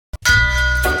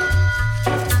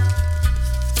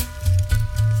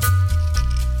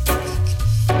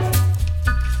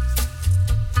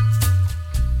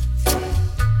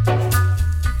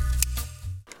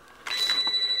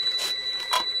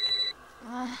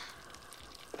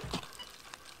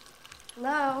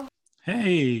Hello.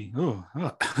 Hey.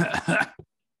 Are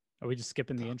we just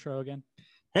skipping the intro again?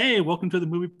 Hey, welcome to the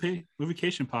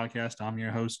Moviecation podcast. I'm your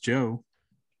host, Joe.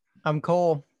 I'm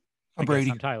Cole. I'm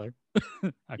Brady. I'm Tyler.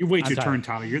 You wait your turn,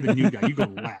 Tyler. You're the new guy. You go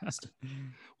last.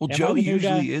 Well, Joe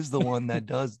usually is the one that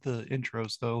does the intro,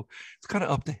 so it's kind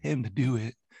of up to him to do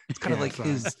it. It's kind of like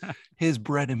his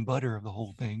bread and butter of the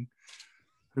whole thing.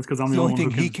 It's because I'm the only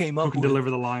one he came up who can with. deliver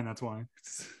the line. That's why.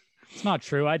 It's not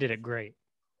true. I did it great.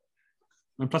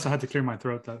 And plus, I had to clear my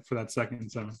throat for that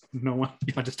second, so no one.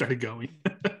 I just started going.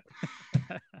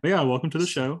 But yeah, welcome to the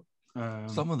show.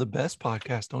 Some of the best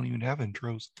podcasts don't even have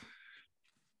intros.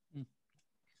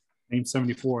 Name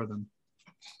 74 of them.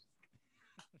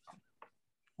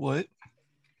 What?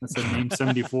 I said name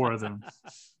 74 of them.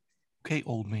 Okay,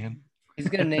 old man. He's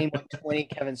gonna name like 20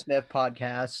 Kevin Smith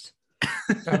podcasts.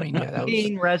 I mean, yeah, that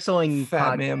was wrestling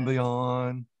Fat podcast. Man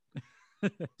Beyond,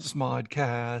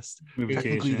 Smodcast.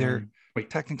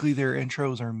 Technically, their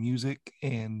intros are music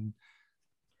and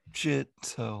shit.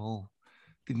 So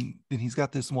then he's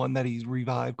got this one that he's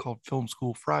revived called Film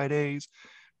School Fridays,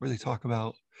 where they talk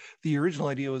about. The original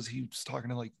idea was he was talking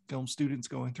to like film students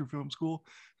going through film school.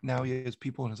 Now he has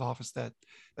people in his office that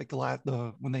like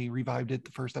when they revived it,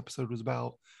 the first episode was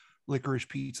about Licorice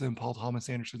Pizza and Paul Thomas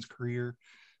Anderson's career.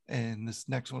 And this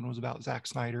next one was about Zack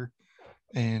Snyder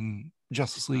and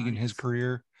Justice League and his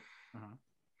career. Uh-huh.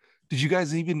 Did you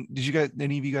guys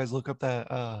any of you guys look up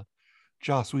that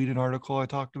Joss Whedon article I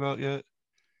talked about yet?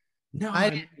 No, I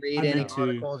didn't read any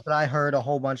articles, but I heard a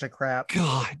whole bunch of crap.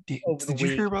 God, did you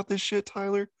hear about this shit,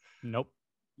 Tyler? Nope.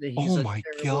 Oh my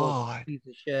God. Piece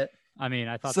of shit. I mean,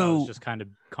 I thought that was just kind of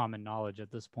common knowledge at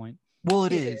this point. Well,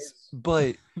 it is,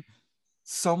 but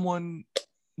someone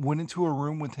went into a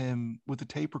room with him with a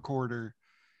tape recorder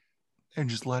and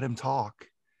just let him talk.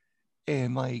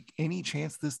 And like any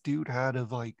chance this dude had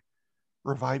of like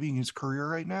reviving his career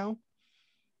right now,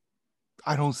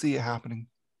 I don't see it happening.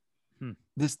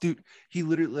 This dude, he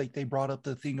literally, like, they brought up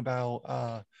the thing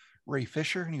about Ray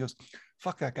Fisher, and he goes,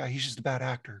 "Fuck that guy. He's just a bad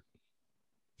actor."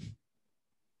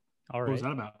 All right. What was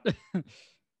that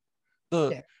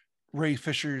about? Ray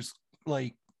Fisher's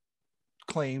like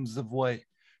claims of what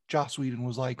Joss Whedon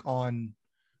was like on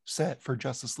set for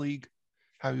Justice League,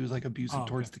 how he was like abusive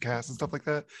towards the cast and stuff like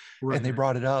that. Right, and they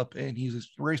brought it up, and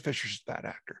Ray Fisher's just a bad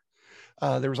actor.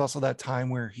 There was also that time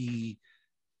where he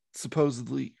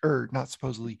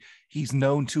he's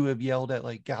known to have yelled at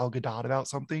like Gal Gadot about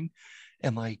something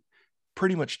and like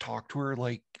pretty much talked to her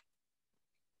like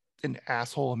an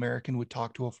asshole American would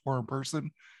talk to a foreign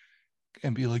person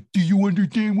and be like, "Do you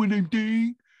understand what I'm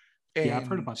doing?" And yeah, I've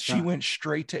heard about she went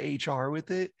straight to HR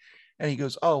with it, and he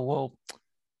goes, "Oh, well,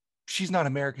 she's not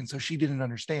American, so she didn't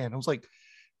understand." I was like,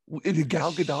 and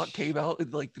Gal Gadot came out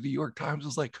and like the New York Times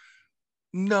was like,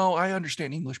 "No, I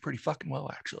understand English pretty fucking well,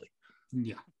 actually."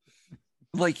 Yeah.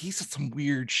 Like he said some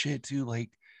weird shit too, like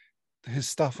his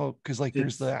stuff, because like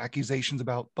there's the accusations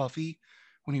about Buffy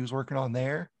when he was working on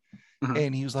there,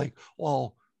 and he was like,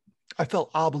 "Well, I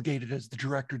felt obligated as the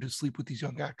director to sleep with these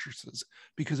young actresses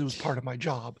because it was part of my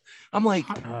job." I'm like,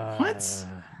 what?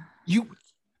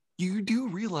 You do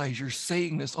realize you're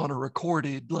saying this on a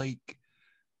recorded, like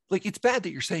it's bad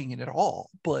that you're saying it at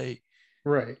all, but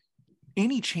right.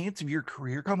 Any chance of your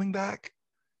career coming back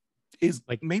is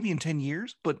like maybe in 10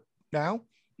 years, but now,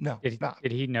 no.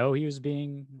 Did he know he was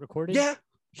being recorded? Yeah,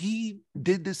 he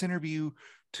did this interview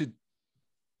to,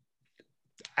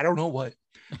 I don't know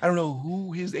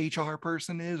who his HR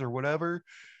person is or whatever,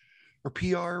 or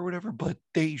PR or whatever, but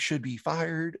they should be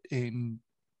fired, and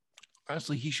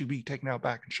honestly, he should be taken out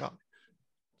back and shot.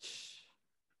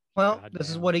 Well, this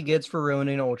is what he gets for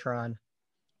ruining Ultron.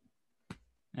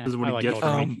 This is what he gets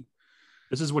from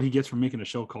this is what he gets from making a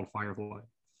show called Firefly.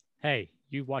 Hey,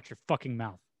 you watch your fucking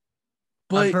mouth.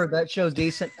 But I've heard that show's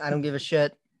decent. I don't give a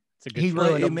shit. It's a good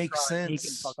show. It makes sense. He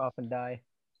can fuck off and die.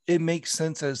 It makes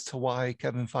sense as to why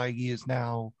Kevin Feige is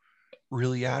now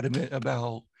really adamant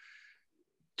about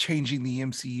changing the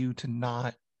MCU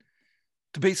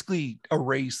to basically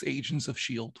erase Agents of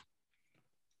S.H.I.E.L.D.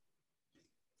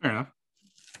 Fair enough.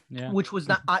 Yeah. Which was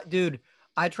not,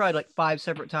 I tried like 5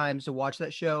 separate times to watch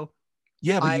that show.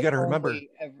 Yeah, but you got to remember, you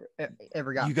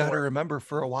got to remember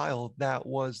for a while that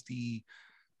was the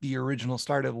original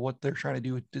start of what they're trying to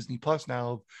do with Disney Plus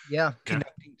now. Yeah,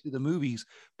 connecting to the movies.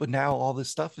 But now all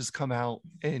this stuff has come out,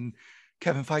 and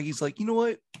Kevin Feige's like, you know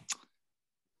what?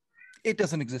 It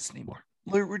doesn't exist anymore.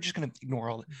 We're just gonna ignore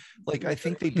all it. Like I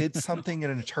think they did something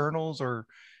in Eternals or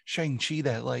Shang-Chi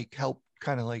that like helped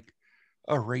kind of like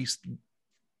erase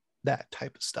that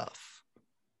type of stuff.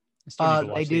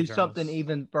 They do something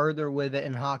even further with it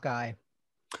in Hawkeye.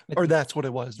 Or that's what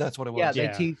it was. That's what it was. Yeah, they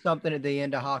Yeah. teased something at the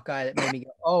end of Hawkeye that made me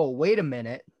go, "Oh, wait a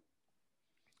minute."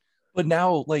 But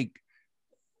now, like,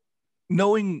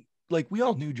 knowing, like, we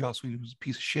all knew Joss Whedon was a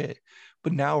piece of shit,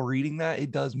 but now reading that,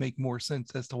 it does make more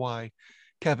sense as to why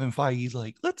Kevin Feige's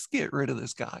like, let's get rid of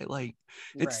this guy. Like,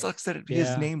 it Right. sucks that his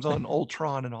Yeah. name's on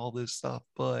Ultron and all this stuff,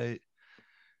 but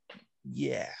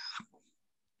yeah.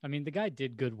 I mean, the guy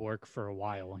did good work for a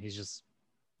while. He's just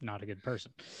not a good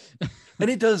person. And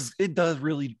it does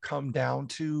really come down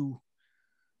to,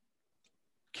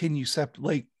 can you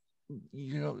like,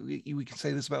 you know, we can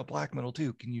say this about black metal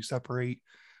too. Can you separate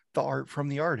the art from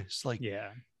the artist? Like,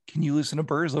 Yeah. can you listen to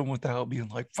Burzum without being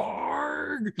like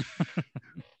Varg?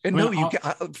 And Well, no, you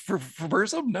can for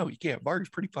Burzum, no, you can't. Varg's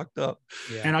pretty fucked up.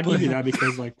 Yeah. And I'll give you that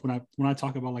because like when I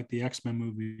talk about like the X-Men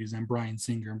movies and Bryan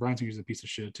Singer's a piece of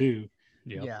shit too,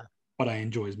 Yep. Yeah. but I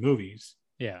enjoy his movies.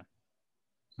 Yeah.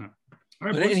 All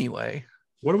right, But boys, anyway,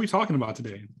 what are we talking about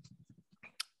today?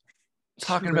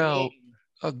 talking about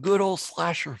a good old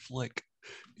slasher flick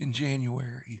in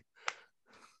January.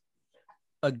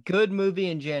 A good movie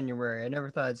in January. I never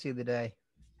thought I'd see the day.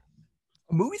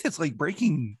 A movie that's like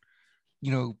breaking,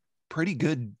 you know, pretty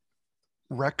good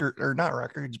record, or not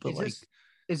records, but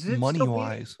Is it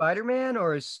money-wise. Spider-Man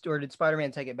or did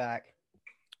Spider-Man take it back?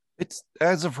 it's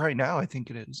as of right now, I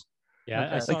think it is. Yeah.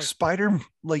 Okay. I saw,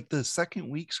 Like the second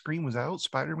week Scream was out,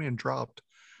 Spider-Man dropped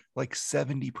like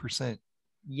 70%.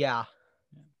 Yeah.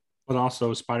 But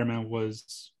also Spider-Man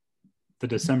was the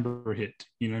December hit.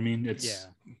 You know what I mean? It's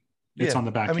yeah. on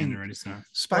the back I end mean, already. So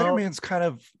Spider-Man's kind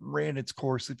of ran its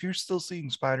course. If you're still seeing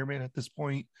Spider-Man at this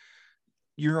point,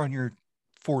 you're on your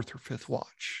fourth or fifth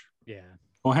watch. Yeah.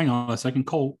 oh, hang on a second.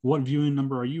 Cole, what viewing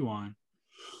number are you on?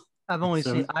 I only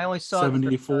saw it the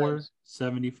 74, 3 times.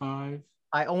 75.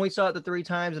 I only saw it the 3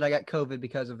 times and I got COVID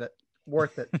because of it.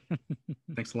 Worth it.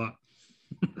 Thanks a lot.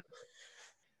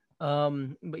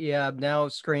 But yeah, now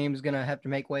Scream's gonna have to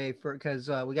make way for because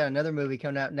we got another movie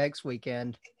coming out next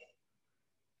weekend.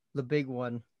 The big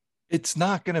one. It's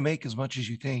not going to make as much as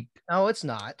you think. No, it's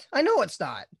not. I know it's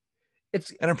not.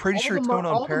 It's And I'm pretty all sure the it's mo- going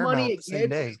all on the money Paramount it the same gets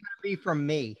day. is gonna be from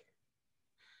me.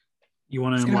 You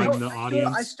want to It's gonna enlighten make- the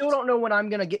audience? I still don't know when I'm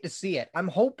gonna get to see it. I'm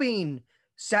hoping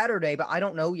Saturday, but I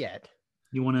don't know yet.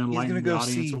 You want to He's enlighten going to the go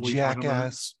audience? see of what you're talking about?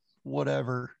 Jackass,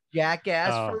 whatever.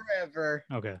 Jackass Oh. forever.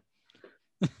 Okay.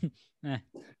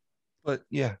 But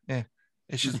yeah,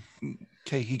 it's just,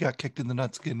 okay, he got kicked in the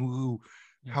nuts again. Woo.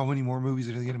 How many more movies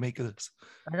are they going to make of this?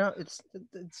 I don't. It's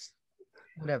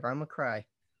whatever. I'm gonna cry.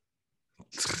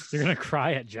 You're gonna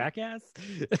cry at Jackass?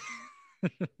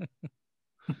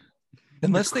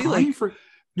 Unless they Crying like for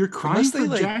you're crying unless for they,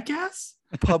 like, Jackass?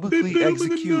 publicly Bit him in the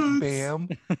execute nuts. Bam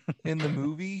in the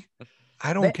movie,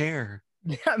 I don't Ba- care.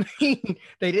 I mean,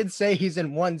 they did say he's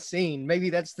in one scene.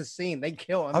 Maybe that's the scene. They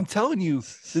kill him. I'm telling you,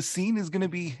 the scene is going to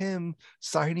be him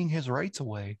signing his rights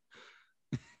away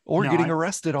or No, getting I-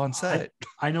 arrested on set.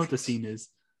 I know what the scene is.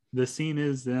 The scene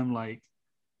is them like,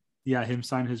 yeah, him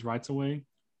sign his rights away,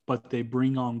 but they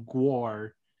bring on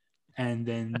Gwar, and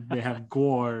then they have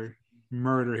Gwar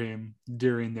murder him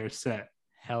during their set.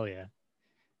 Hell yeah.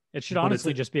 It should But it's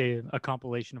honestly a- just be a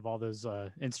compilation of all those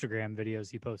Instagram videos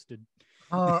he posted.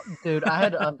 Oh, dude, I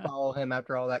had to unfollow him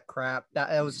after all that crap.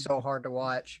 That was so hard to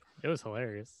watch. It was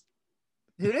hilarious.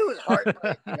 Dude, it was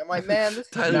heartbreaking. I'm like, man, this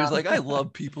is Tyler's not- like, I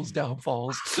love people's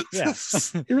downfalls. Yeah.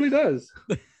 He really does.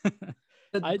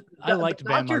 I the liked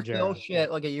Bam Dr. Phil Margera.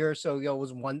 shit like a year or so ago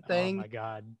was one Oh thing. my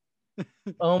god.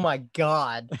 Oh my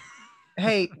god.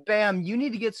 Hey, Bam, you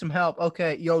need to get some help.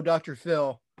 Okay, yo, Dr.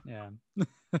 Phil. Yeah.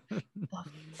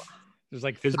 There's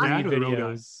like His 3 dad or the real guy?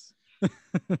 videos.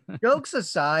 Jokes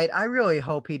aside, I really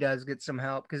hope he does get some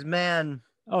help because man,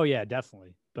 Oh yeah,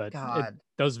 definitely. But God.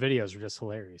 those videos were just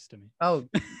hilarious to me. Oh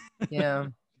yeah.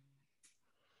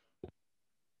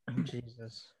 Oh,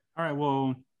 Jesus. All right,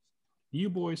 well, you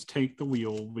boys take the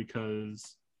wheel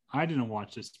because I didn't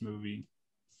watch this movie.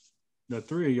 The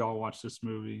 3 of y'all watched this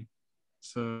movie,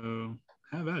 so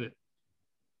have at it.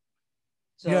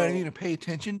 So, You know what I mean? To pay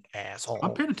attention, asshole.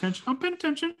 I'm paying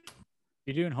attention.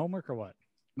 You doing homework or what?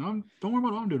 No, don't worry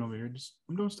about what I'm doing over here.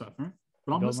 I'm doing stuff, all right?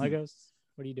 But I'm Building listening. Legos?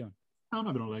 What are you doing? I'm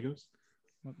not building Legos.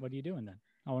 What are you doing then?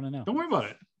 I want to know. Don't worry about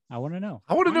it. I want to know.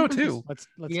 I want to know I'm too. Let's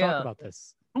Yeah. talk about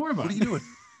this. Don't worry about What are it. you doing?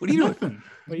 What are you doing? Nothing.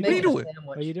 What are you What are you doing? doing? Sandwich.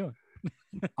 What are you doing?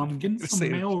 I'm getting some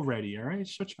Sandwich. mail ready, all right?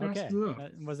 Shut your Okay. asses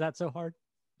up. Was that so hard?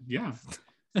 Yeah.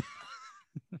 That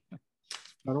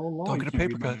old law Don't you get a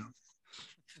can't paper read my cut.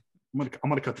 mail. I'm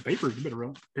gonna cut the paper. You better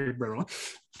run. You better run.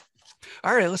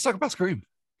 All right, let's talk about Scream.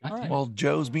 All right. Well,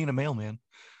 Joe's being a mailman.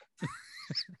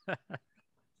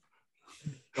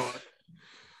 God.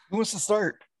 Who wants to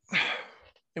start?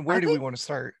 And where I do we think- want to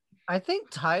start? I think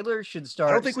Tyler should start.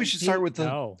 I don't think we should start with the.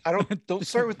 No. Don't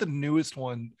start with the newest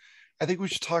one. I think we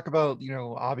should talk about,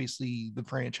 obviously the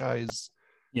franchise.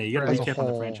 Yeah, you got to As a recap on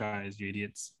the whole. franchise, you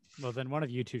idiots. Well, then one of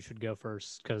you two should go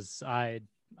first because I've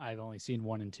only seen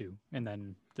 1 and 2, and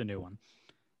then the new one.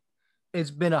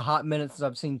 It's been a hot minute since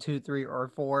I've seen 2, 3, or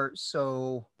 4.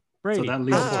 So Brady. So that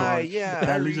leads to our, yeah, that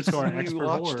I leads us to our recently expert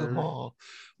watched them horror. all.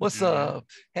 What's Yeah. up?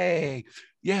 Hey,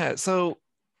 yeah. So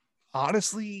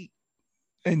honestly,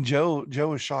 and Joe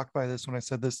was shocked by this when I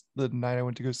said this the night I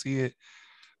went to go see it.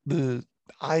 The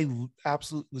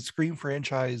Scream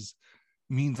franchise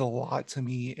means a lot to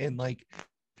me, and like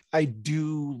I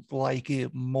do like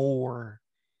it more.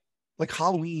 Like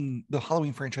Halloween, the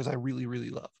Halloween franchise, I really, really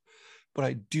love, but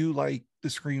I do like the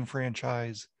Scream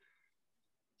franchise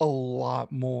a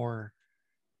lot more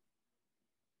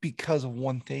because of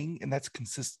one thing, and that's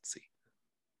consistency.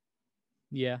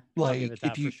 Yeah, I'll Like give it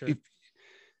that if you for sure.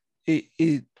 if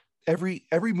it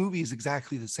every movie is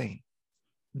exactly the same.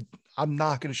 I'm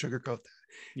not going to sugarcoat that.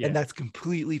 Yeah. And that's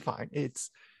completely fine. It's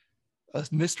a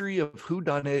mystery of who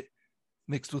done it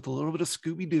mixed with a little bit of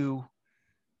Scooby-Doo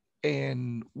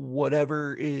and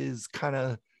whatever is kind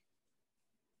of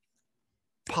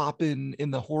popping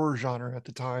in the horror genre at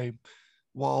the time,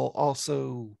 while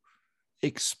also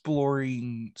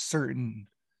exploring certain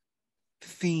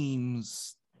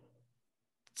themes,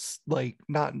 like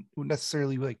not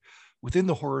necessarily like within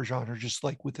the horror genre, just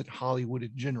like within Hollywood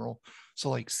in general. So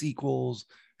like sequels,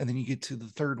 and then you get to the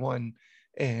third one,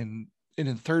 and in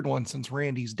the third one, since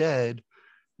Randy's dead,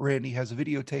 Randy has a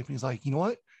videotape, and he's like, you know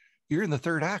what? You're in the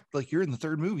third act, like you're in the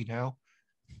third movie now.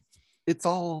 It's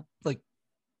all like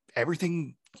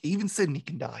everything, even Sydney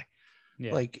can die.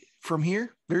 Yeah. Like from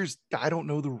here, I don't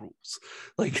know the rules.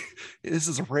 Like this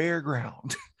is rare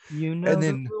ground. you know And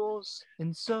then- the rules,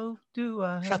 and so do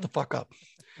I. Shut the fuck up.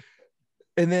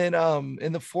 And then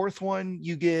in the fourth one,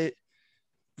 you get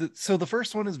so the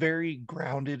first one is very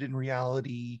grounded in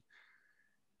reality,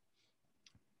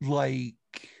 like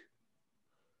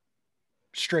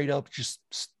straight up just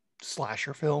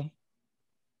slasher film.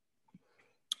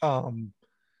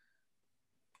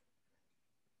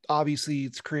 Obviously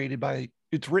it's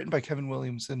written by Kevin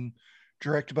Williamson,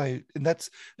 directed by, and that's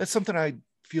something I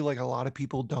feel like a lot of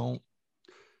people don't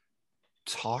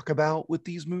talk about with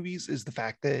these movies, is the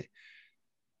fact that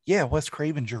Wes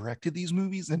Craven directed these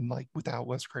movies, and like without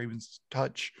Wes Craven's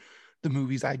touch, the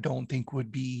movies I don't think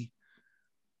would be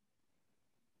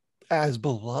as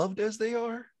beloved as they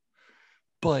are.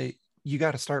 But you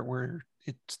got to start where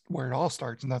it all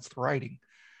starts, and that's the writing.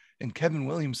 And Kevin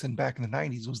Williamson back in the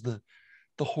 90s was the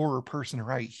horror person to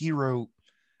write. He wrote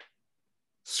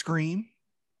Scream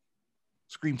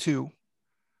 2,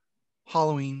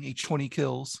 Halloween, H20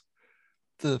 Kills,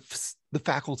 the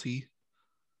Faculty,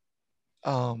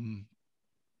 I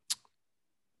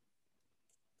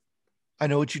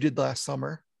Know What You Did Last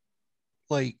Summer.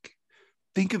 Like,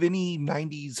 think of any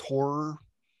 90s horror,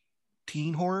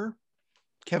 teen horror,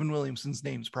 Kevin Williamson's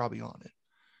name's probably on it.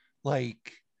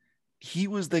 Like, he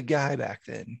was the guy back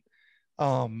then.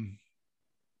 And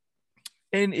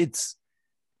it's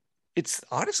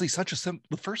honestly such a simple,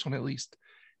 the first one at least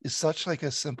is such like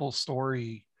a simple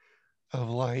story of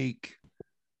like,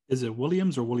 Is it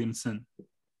Williams or Williamson?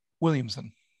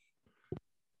 Williamson.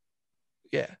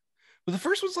 Yeah. But the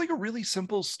first one's like a really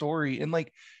simple story. And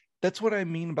like, that's what I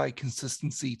mean by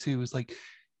consistency too, is like,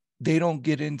 they don't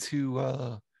get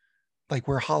into like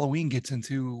where Halloween gets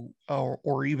into,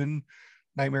 or even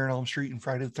Nightmare on Elm Street and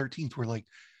Friday the 13th, where like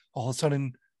all of a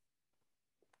sudden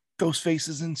Ghostface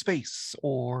is in space,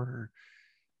 or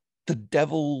the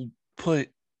devil put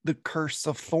the curse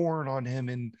of Thorn on him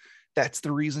and that's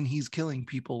the reason he's killing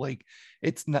people. Like,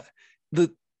 it's not the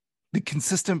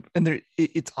consistent, and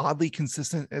it's oddly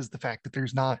consistent as the fact that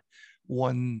there's not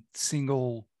one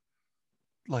single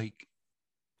like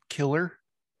killer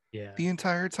Yeah. the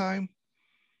entire time.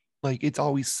 Like, it's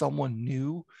always someone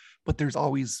new, but there's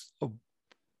always a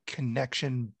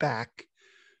connection back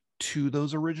to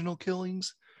those original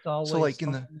killings. It's always So like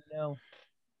in the something, you know.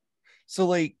 so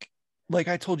like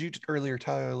I told you earlier,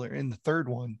 Tyler, in the third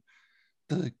one,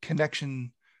 the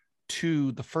connection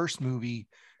to the first movie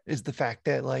is the fact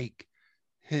that like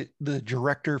the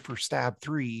director for Stab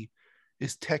 3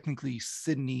 is technically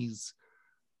Sydney's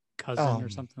Cousin or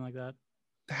something like that.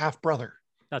 half brother,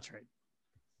 That's right.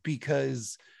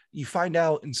 because you find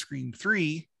out in Scream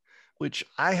 3, which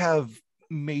I have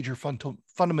major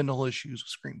fundamental issues with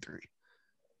Scream 3.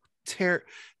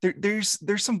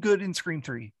 There's some good in Scream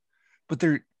 3,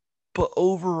 but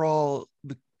overall,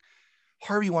 the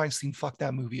Harvey Weinstein fucked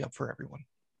that movie up for everyone.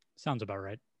 Sounds about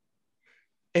right.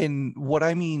 And what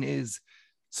I mean is,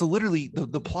 So literally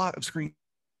the plot of Scream.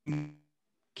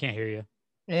 Can't hear you.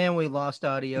 And we lost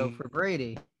audio for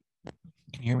Brady.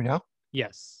 Can you hear me now?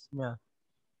 Yes. Yeah.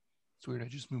 It's weird. I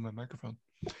just moved my microphone.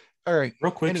 All right.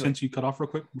 Real quick, Anyway. since you cut off real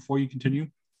quick before you continue,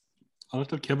 I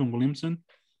looked up Kevin Williamson.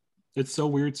 It's so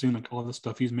weird seeing like all the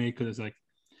stuff he's made because it's like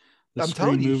the I'm Scream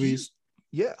telling you, movies.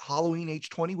 Halloween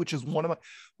H20, which is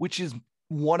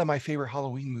one of my favorite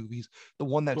Halloween movies. The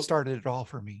one that started it all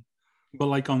for me. But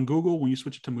like on Google, when you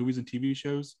switch it to movies and TV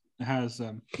shows, it has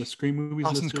the Scream movies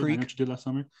Dawson's listed. Creek. I know what you did last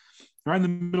summer. Right in the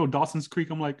middle of Dawson's Creek,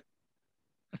 I'm like,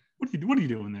 what are you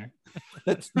doing there?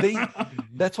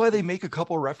 That's why they make a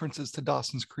couple references to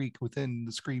Dawson's Creek within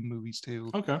the Scream movies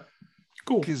too. Okay,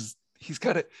 cool. Because he's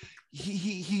got it.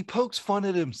 He pokes fun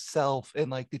at himself and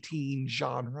like the teen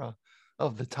genre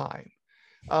of the time.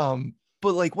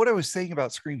 But like what I was saying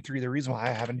about Scream 3, the reason why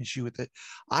I have an issue with it,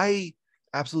 I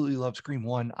absolutely love Scream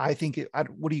 1. I think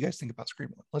what do you guys think about Scream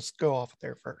 1? Let's go off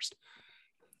there first.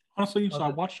 Honestly, so I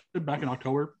watched it back in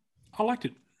October. I liked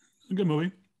it. It's a good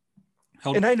movie.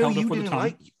 And I know you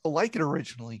didn't like it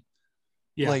originally.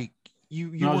 Yeah. Like you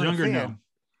when I was were younger, a fan.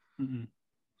 no. Mm-mm.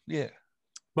 Yeah.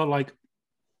 But like,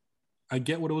 I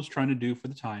get what it was trying to do for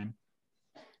the time.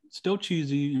 Still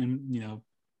cheesy, and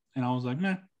and I was like,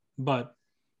 meh. But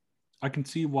I can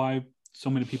see why so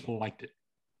many people liked it.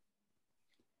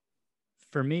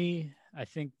 For me, I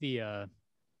think the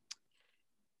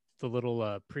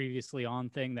little previously on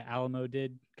thing that Alamo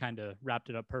did kind of wrapped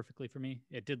it up perfectly for me.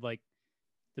 It did like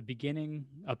the beginning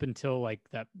up until like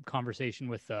that conversation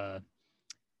with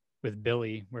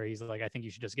Billy where he's like, I think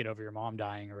you should just get over your mom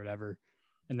dying or whatever.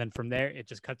 And then from there, it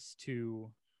just cuts to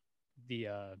the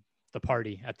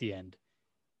party at the end.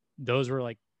 Those were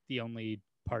like the only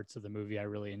parts of the movie I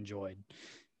really enjoyed.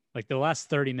 Like the last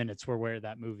 30 minutes were where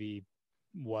that movie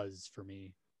was for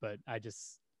me, but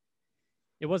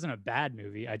it wasn't a bad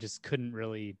movie. I just couldn't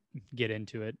really get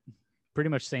into it. Pretty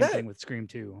much same thing with Scream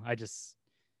 2. It's just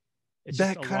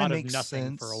a lot of nothing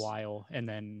sense for a while, and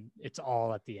then it's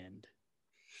all at the end.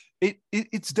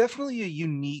 It's definitely a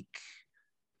unique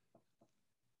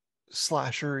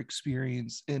slasher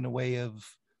experience in a way of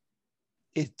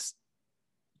it's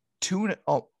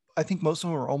I think most of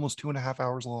them are almost 2.5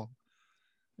 hours long.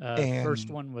 First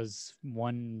one was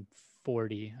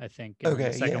 140, I think. And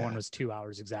the second one was 2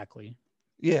 hours exactly.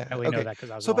 Yeah. I only know that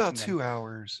because I was so about them. 2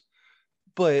 hours.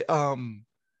 But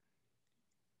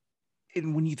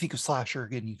and when you think of slasher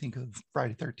again, you think of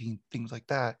Friday 13th, things like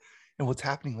that, and what's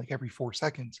happening like every 4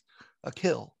 seconds, a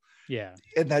kill. Yeah.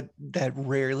 And that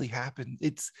rarely happens.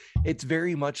 It's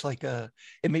very much like and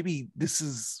maybe this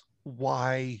is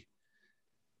why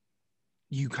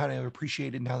you kind of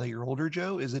appreciate it now that you're older,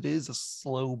 Joe, is it is a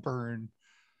slow burn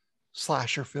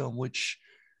slasher film, which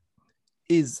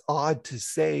is odd to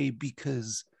say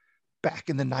because back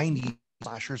in the 90s,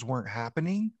 slashers weren't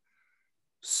happening.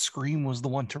 Scream was the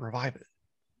one to revive it.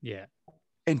 Yeah.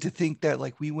 And to think that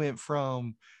like we went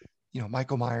from,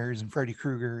 Michael Myers and Freddy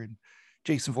Krueger and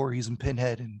Jason Voorhees and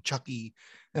Pinhead and Chucky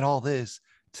and all this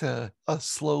to a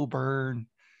slow burn,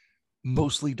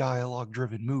 mostly dialogue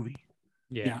driven movie.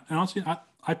 Yeah. And honestly,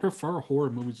 I prefer horror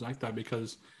movies like that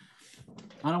because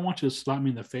I don't want you to slap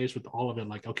me in the face with all of it.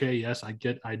 Like, okay, yes,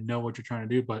 I know what you're trying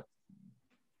to do, but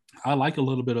I like a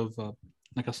little bit of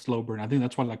like a slow burn. I think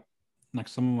that's why like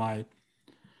some of my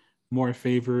more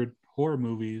favorite horror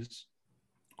movies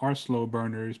are slow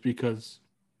burners because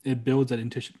it builds that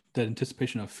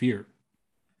anticipation of fear.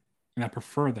 And I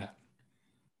prefer that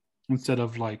instead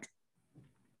of like,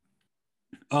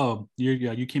 oh,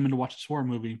 you came in to watch this horror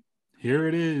movie. Here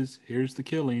it is. Here's the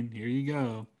killing. Here you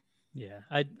go. Yeah,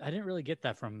 I didn't really get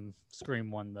that from Scream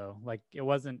 1 though. Like it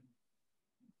wasn't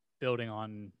building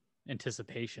on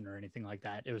anticipation or anything like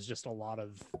that. It was just a lot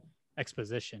of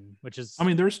exposition, which is. I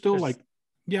mean, there's still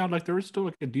there is still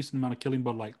like a decent amount of killing,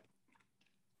 but like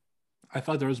I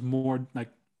thought there was more like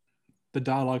the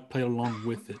dialogue played along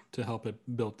with it to help it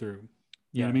build through.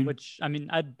 You know what I mean? Which I mean,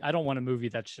 I don't want a movie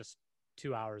that's just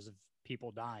 2 hours of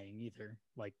people dying either.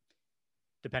 Like,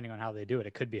 depending on how they do it,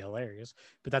 it could be hilarious,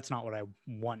 but that's not what I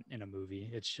want in a movie.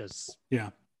 It's just,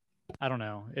 I don't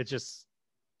know.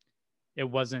 It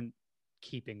wasn't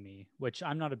keeping me, which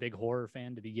I'm not a big horror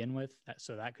fan to begin with.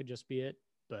 So that could just be it.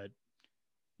 But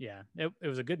yeah, it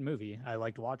was a good movie. I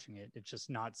liked watching it. It's just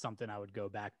not something I would go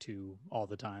back to all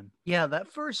the time. Yeah,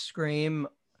 that first Scream,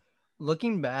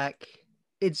 looking back,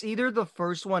 it's either the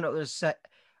first one or the second.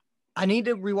 I need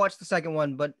to rewatch the second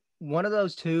one, but one of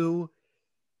those two,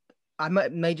 I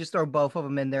may just throw both of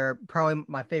them in there. Probably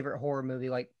my favorite horror movie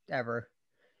like ever.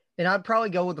 And I'd probably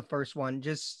go with the first one.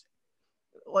 Just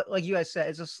like you guys said,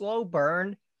 it's a slow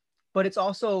burn, but it's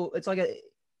like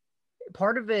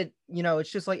part of it, you know,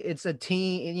 it's just like it's a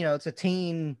teen, you know, it's a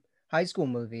teen high school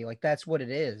movie. Like that's what it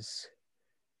is.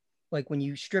 Like when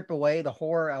you strip away the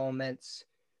horror elements,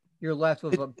 you're left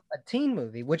with a teen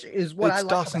movie, which is what I It's like.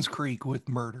 Dawson's Creek with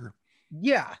murder.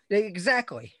 Yeah,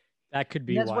 exactly. That could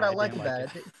be And that's why what I I like didn't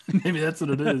about like it. Maybe that's what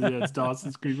it is. Yeah, it's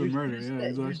Dawson's Creek with murder. There's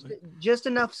Yeah, there's exactly. just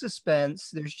enough suspense.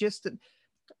 There's just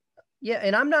yeah,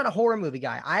 and I'm not a horror movie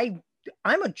guy.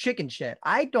 I'm a chicken shit.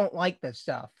 I don't like this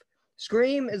stuff.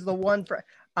 Scream is the one for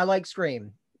I like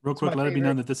Scream. Real It's quick, my let it be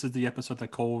known favorite. that this is the episode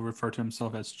that Cole will refer to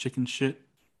himself as chicken shit.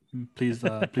 Please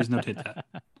notate that.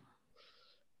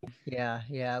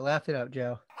 Yeah, laugh it up,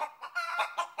 Joe.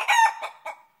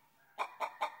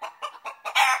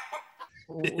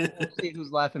 We'll see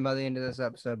who's laughing by the end of this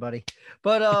episode, buddy.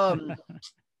 But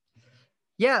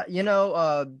yeah, you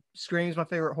know, Scream's my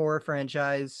favorite horror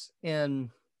franchise, and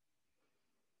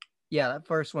yeah, that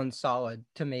first one's solid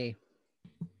to me.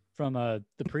 From the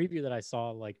preview that I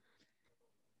saw, like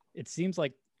it seems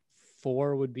like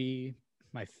 4 would be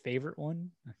my favorite one.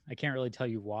 I can't really tell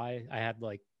you why. I had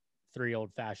like 3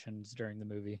 old fashions during the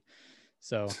movie,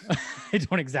 so I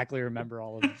don't exactly remember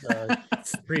all of the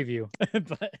preview.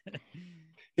 But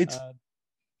It's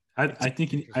I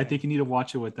think you need to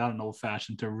watch it without an old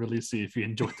fashioned to really see if you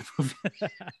enjoyed the movie.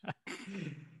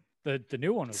 the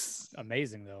new one was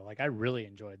amazing though. Like I really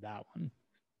enjoyed that one.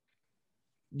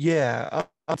 yeah.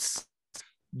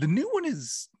 The new one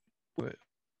is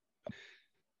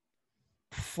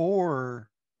 4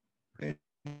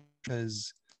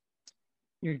 because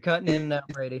You're cutting in and out,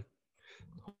 Brady.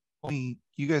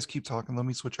 you guys keep talking. Let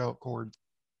me switch out cords.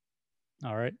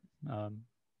 All right.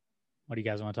 What do you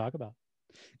guys want to talk about?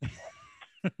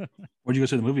 Where'd you go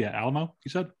see the movie at? Alamo,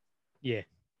 you said? Yeah.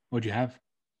 What'd you have?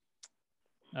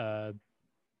 What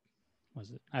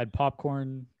was it? I had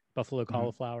popcorn, buffalo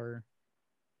cauliflower.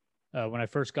 When I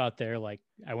first got there, like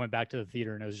I went back to the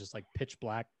theater and it was just like pitch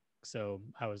black. So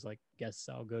I was like, guess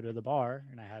I'll go to the bar,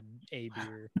 and I had a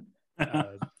beer.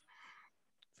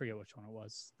 Forget which one it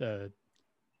was. It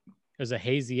was a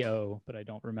hazy O, but I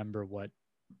don't remember what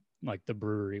like the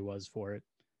brewery was for it.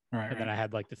 Right. And then I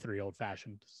had like the 3 old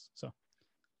fashions. So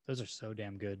those are so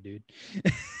damn good, dude.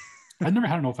 I'd never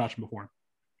had an old fashioned before.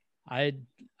 I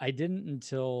didn't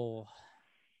until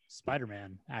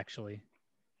Spider-Man actually,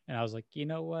 and I was like, you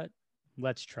know what?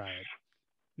 Let's try it.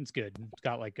 It's good. It's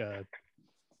got like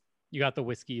you got the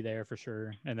whiskey there for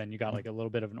sure, and then you got like a little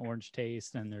bit of an orange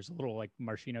taste, and there's a little like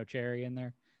maraschino cherry in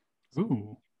there.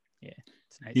 Ooh, yeah,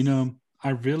 it's nice. You know, I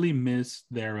really miss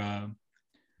their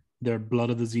Blood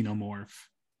of the Xenomorph.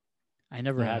 I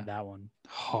never had that one.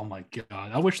 Oh my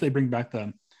god! I wish they bring back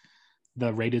the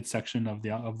rated section of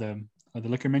the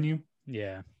liquor menu.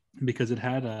 Yeah, because it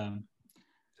had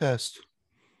test.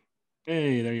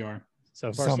 Hey, there you are.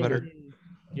 So far, sound better.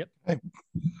 Yep.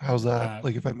 How's that?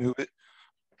 Like if I move it,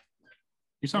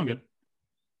 you sound good.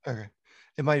 Okay.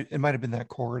 It might have been that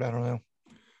cord. I don't know.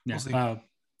 Yeah. We'll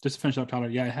just to finish up, Tyler.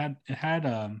 Yeah, it had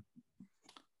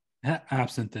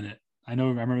absinthe in it. I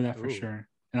remember that for sure.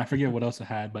 And I forget what else it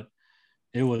had, but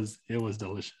it was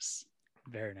delicious.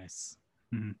 Very nice.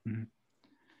 Mm-hmm.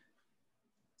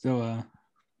 So,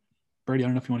 Birdie, I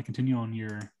don't know if you want to continue on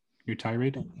your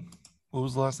tirade. What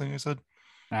was the last thing I said?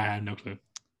 I had no clue.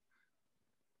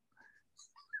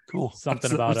 Cool.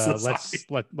 Something about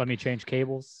let me change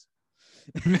cables.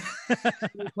 You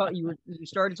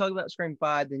started talking about Scream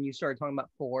 5, then you started talking about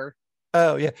 4.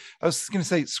 Oh yeah, I was gonna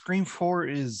say Scream 4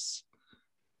 is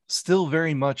still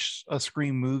very much a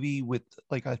Scream movie with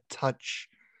like a touch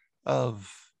of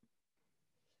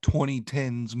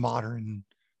 2010s modern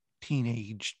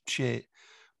teenage shit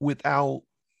without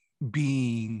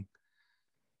being,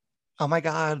 oh my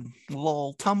god,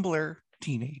 lol, Tumblr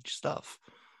teenage stuff.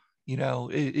 You know,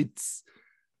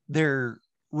 they're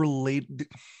relatable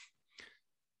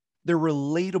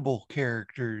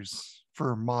characters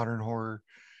for modern horror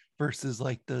versus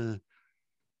like the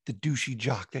douchey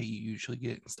jock that you usually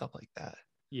get and stuff like that.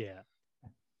 Yeah.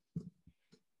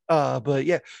 But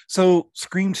yeah, so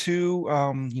Scream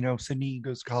 2, you know, Sydney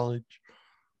goes to college,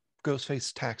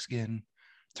 Ghostface attacks again.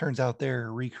 Turns out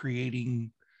they're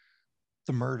recreating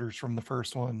the murders from the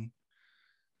first one.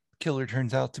 Killer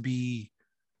turns out to be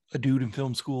a dude in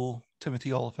film school,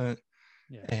 Timothy Oliphant,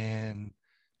 and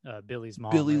Billy's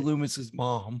mom. Billy right? Loomis's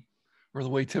mom, or the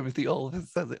way Timothy Oliphant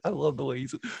says it. I love the way he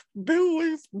says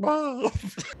Billy's mom.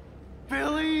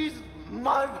 Billy's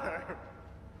mother.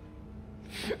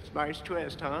 Nice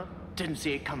twist, huh? Didn't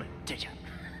see it coming, did you?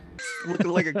 looking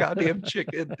like a goddamn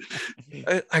chicken.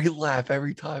 I laugh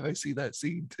every time I see that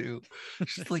scene too.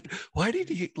 Just like, why did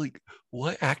you like?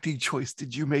 What acting choice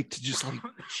did you make to just like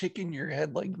chicken your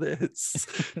head like this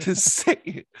to say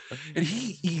it? And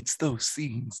he eats those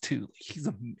scenes too. He's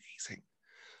amazing.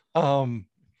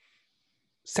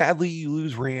 Sadly, you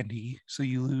lose Randy, so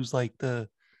you lose like the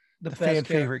fan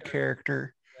favorite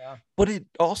character. Yeah. But it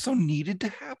also needed to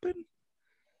happen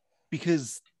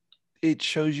because it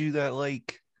shows you that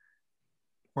like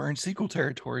we're in sequel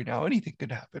territory now. Anything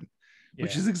could happen,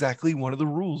 which is exactly one of the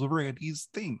rules of Randy's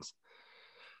things.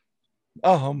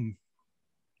 So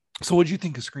what'd you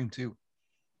think of Scream 2?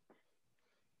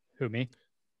 Who, me?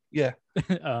 Yeah.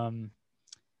 I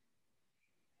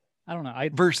don't know.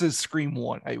 Versus Scream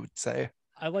 1, I would say.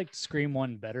 I liked Scream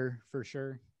 1 better for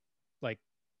sure. Like,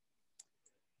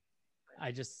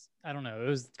 I don't know. It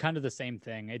was kind of the same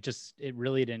thing. It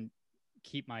really didn't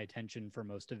keep my attention for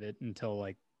most of it until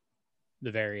like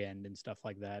the very end and stuff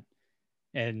like that.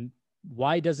 And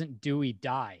why doesn't Dewey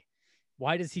die?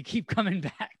 Why does he keep coming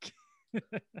back?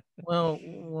 Well,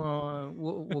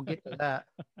 we'll get to that.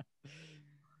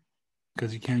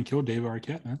 Because you can't kill David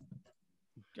Arquette, man.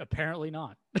 Apparently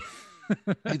not.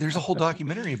 Hey, there's a whole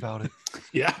documentary about it.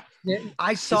 Yeah.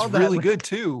 I saw It's that. really good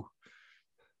too.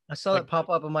 I saw that pop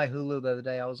up on my Hulu the other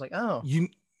day. I was like, oh,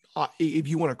 If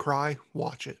you want to cry,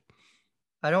 watch it.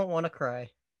 I don't want to cry.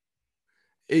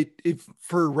 If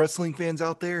for wrestling fans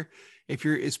out there,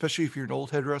 especially if you're an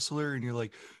old head wrestler and you're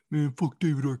like, man, fuck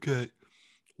David Arquette,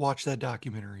 watch that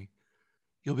documentary.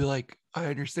 You'll be like, I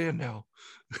understand now.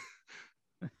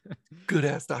 Good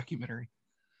ass documentary.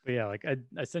 But yeah, like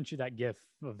I sent you that gif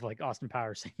of like Austin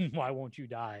Powers saying, "Why won't you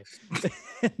die?"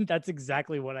 That's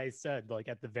exactly what I said. Like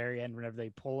at the very end, whenever they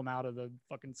pull him out of the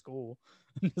fucking school,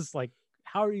 I'm just like,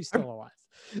 "How are you still alive?"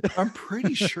 I'm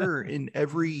pretty sure in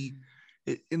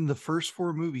the first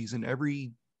 4 movies,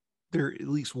 there at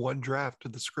least one draft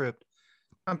of the script.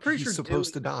 I'm pretty he's sure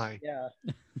supposed to die. Yeah.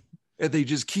 And they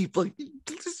just keep like,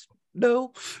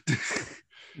 no.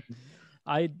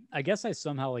 I guess I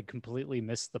somehow like completely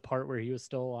missed the part where he was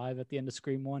still alive at the end of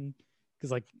Scream 1,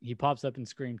 because like he pops up in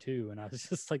Scream 2 and I was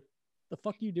just like, the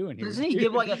fuck are you doing here? Doesn't he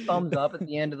give like a thumbs up at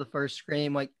the end of the first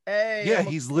Scream? Like, hey. Yeah,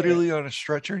 he's literally on a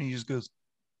stretcher and he just goes.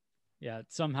 Yeah,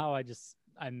 somehow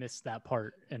I missed that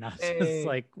part and I was just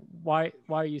like, why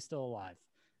are you still alive?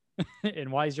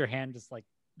 And why is your hand just like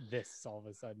this all of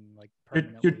a sudden, like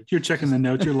permanently? You're checking the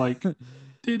notes. You're like,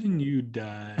 didn't you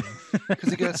die? Because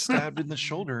he got stabbed in the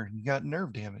shoulder and he got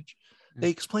nerve damage.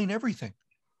 They explain everything.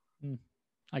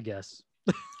 I guess.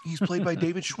 He's played by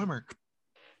David Schwimmer.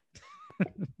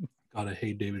 Gotta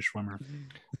hate David Schwimmer.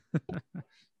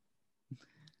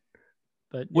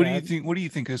 But what do you think? What do you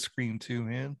think of Scream 2,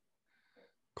 man?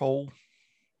 Cole?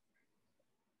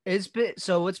 It's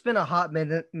been a hot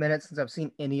minute since I've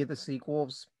seen any of the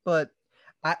sequels, but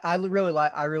I really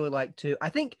like 2. I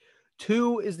think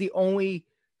 2 is the only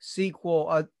sequel.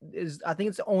 I think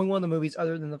it's the only one of the movies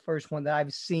other than the first one that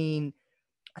I've seen.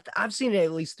 I've seen it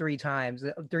at least 3 times.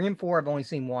 3 and 4 I've only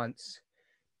seen once.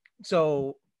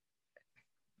 So,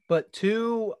 but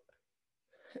 2,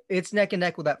 it's neck and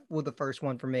neck with the first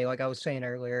one for me, like I was saying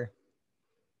earlier.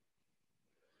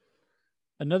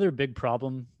 Another big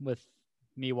problem with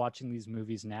me watching these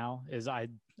movies now is I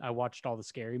watched all the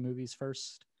Scary Movies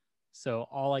first. So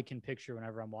all I can picture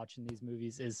whenever I'm watching these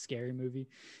movies is Scary Movie.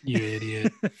 You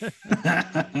idiot.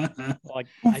 like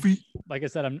I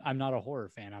said, I'm not a horror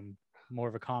fan. I'm more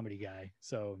of a comedy guy.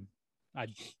 So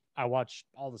I watch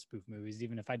all the spoof movies,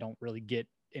 even if I don't really get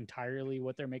entirely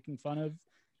what they're making fun of.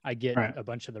 I get a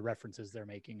bunch of the references they're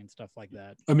making and stuff like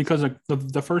that. Because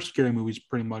the first Scary Movie is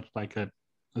pretty much like a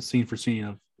scene for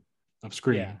scene of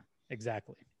Scream. Yeah,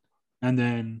 exactly. And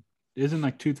then isn't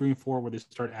like 2, 3, and 4 where they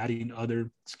start adding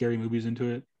other scary movies into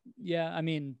it? Yeah, I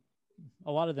mean,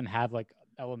 a lot of them have like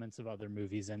elements of other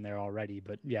movies in there already,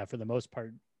 but yeah, for the most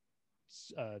part,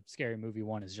 Scary Movie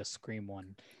 1 is just Scream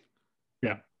 1.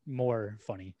 Yeah, more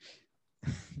funny.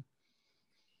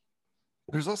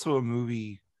 There's also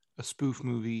a spoof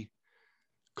movie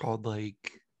called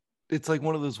it's like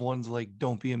one of those ones like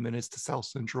Don't Be a Menace to South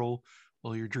Central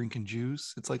while you're drinking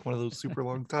juice. It's like one of those super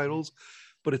long titles,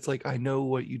 but it's like, I know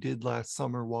what you did last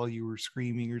summer while you were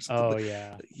screaming or something. Oh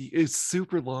yeah, it's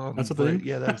super long. That's a thing.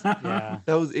 Yeah,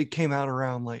 it came out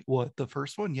around like what, the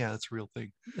first one? Yeah, that's a real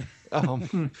thing.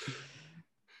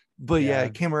 But yeah,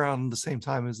 it came around the same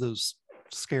time as the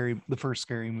first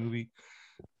Scary Movie.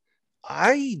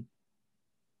 I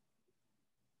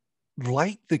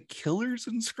like the killers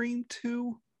in Scream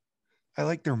 2. I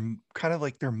like their kind of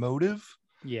like their motive.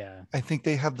 Yeah, I think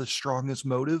they have the strongest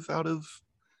motive out of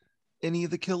any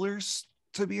of the killers,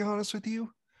 to be honest with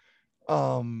you.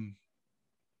 Um,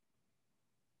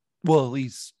 well, at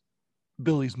least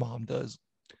Billy's mom does.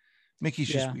 Mickey's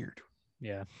just Yeah. weird.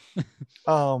 Yeah.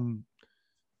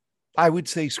 I would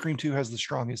say Scream 2 has the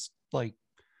strongest like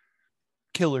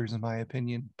killers in my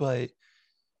opinion, but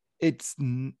it's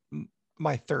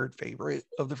my third favorite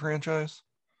of the franchise.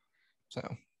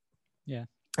 So, Yeah.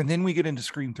 And then we get into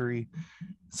Scream 3.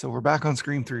 So we're back on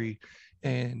Scream 3.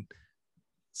 And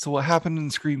so what happened in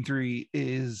Scream 3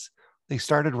 is they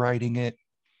started writing it.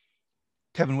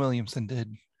 Kevin Williamson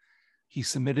did. He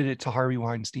submitted it to Harvey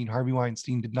Weinstein. Harvey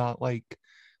Weinstein did not like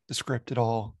the script at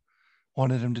all,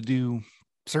 wanted him to do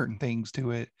certain things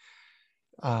to it.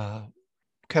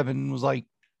 Kevin was like,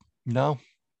 no,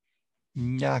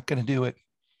 not going to do it.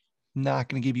 Not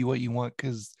going to give you what you want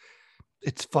because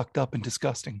it's fucked up and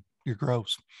disgusting. You're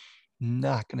gross.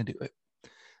 Not going to do it.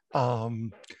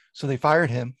 So they fired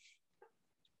him,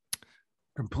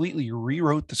 completely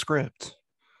rewrote the script,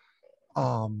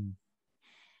 and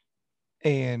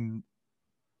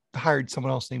hired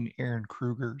someone else named Aaron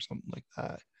Kruger or something like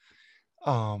that.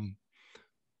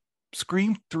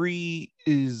 Scream 3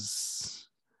 is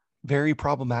very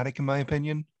problematic in my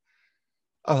opinion.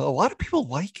 A lot of people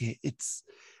like it. It's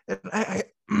I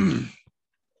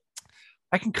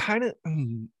can kind of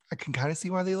see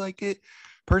why they like it.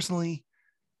 Personally,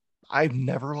 I've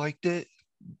never liked it,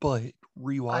 but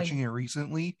rewatching it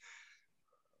recently,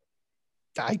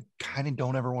 I kind of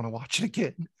don't ever want to watch it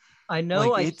again. I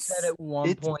know I said at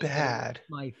one point it's bad. That it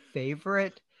was my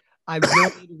favorite. I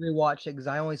really need to rewatch it because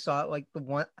I only saw it like the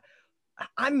one.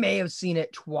 I may have seen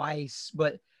it twice,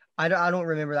 but I don't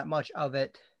remember that much of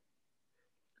it.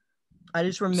 I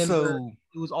just remember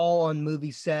it was all on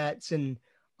movie sets, and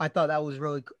I thought that was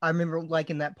really. I remember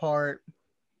liking that part.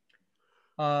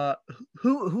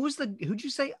 Who'd you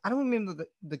say? I don't remember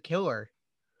the killer.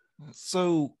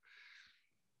 So,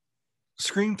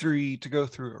 Scream 3, to go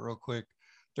through it real quick,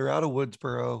 they're out of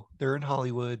Woodsboro. They're in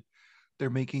Hollywood. They're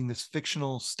making this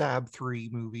fictional Stab 3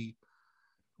 movie,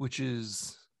 which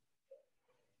is.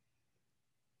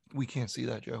 We can't see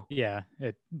that, Joe. Yeah,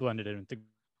 it blended in with the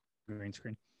green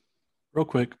screen. Real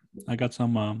quick, I got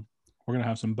some. We're gonna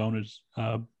have some bonus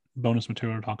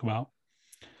material to talk about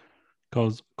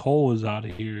because Cole is out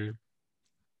of here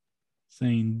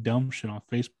saying dumb shit on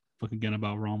Facebook again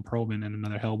about Ron Perlman and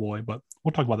another Hellboy, but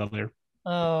we'll talk about that later.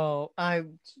 Oh, I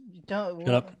don't.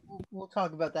 Shut up. We'll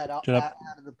talk about that out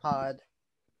of the pod.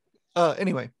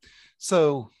 Anyway,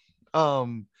 so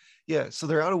yeah, so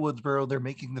they're out of Woodsboro. They're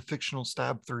making the fictional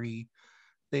Stab 3.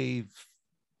 They've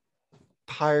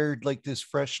hired like this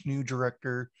fresh new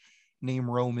director named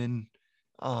Roman.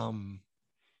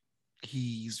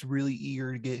 He's really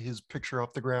eager to get his picture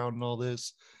off the ground and all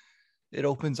this. It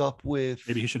opens up with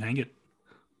maybe he should hang it.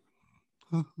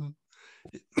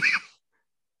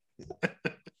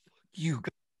 You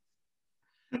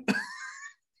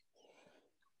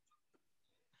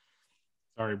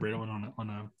Sorry, Brady went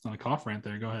on a cough rant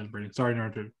there. Go ahead, Brady. Sorry,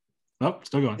 narrative. Oh,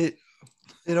 still going.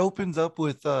 It opens up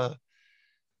with one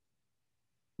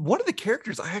of the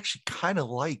characters I actually kind of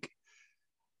like,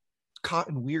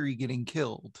 Cotton Weary, getting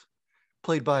killed,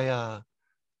 played by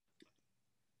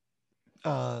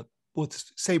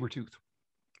what's Sabretooth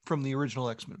from the original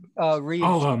X-Men.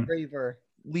 Reaver.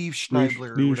 Liev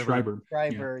Schreiber. Liev Schreiber.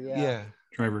 Schreiber, yeah.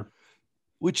 Schreiber.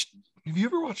 Which, have you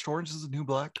ever watched Orange is the New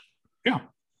Black? Yeah.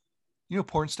 You know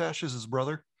Pornstache is his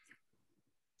brother?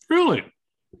 Really?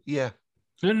 Yeah.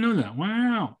 Didn't know that.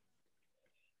 Wow.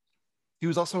 He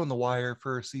was also in The Wire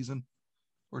for a season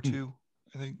or two,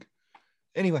 I think.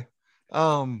 Anyway,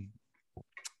 so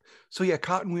yeah,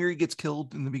 Cotton Weary gets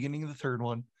killed in the beginning of the third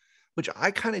one, which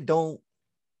I kind of don't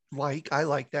like. I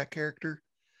like that character.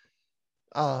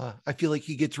 I feel like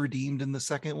he gets redeemed in the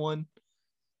second one,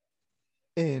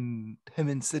 and him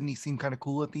and Sydney seem kind of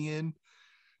cool at the end.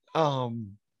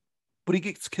 But he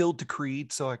gets killed to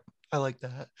Creed, so I like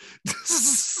that.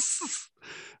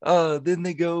 Then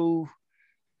they go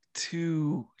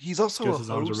to. He's also Guess a his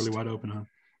host. arms are really wide open,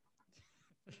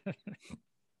 huh?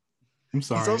 I'm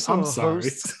sorry. He's also I'm a sorry.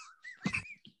 host.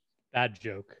 Bad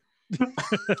joke.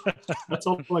 That's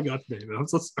all I got today. I'm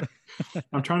so sorry.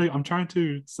 I'm trying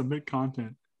to submit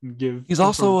content and give. He's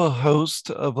also a host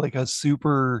of like a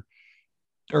super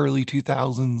early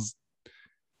 2000s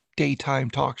daytime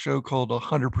talk show called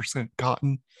 100%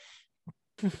 Cotton.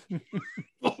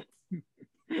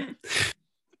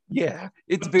 Yeah,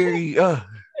 it's very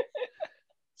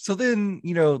so then,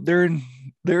 they're in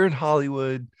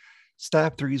Hollywood.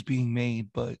 Stab 3 is being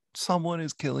made, but someone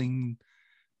is killing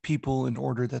people in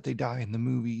order that they die in the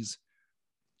movies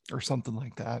or something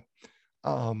like that.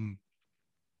 The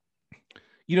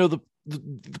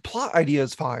plot idea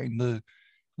is fine. The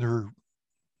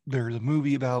there's a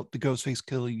movie about the Ghostface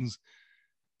killings,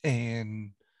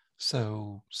 and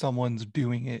so someone's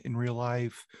doing it in real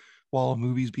life while a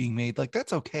movie's being made. Like,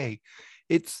 that's okay.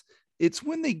 It's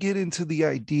when they get into the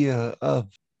idea of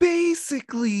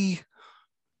basically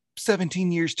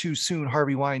 17 years too soon,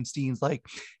 Harvey Weinstein's like,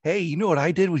 hey, you know what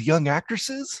I did with young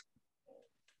actresses?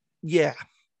 Yeah.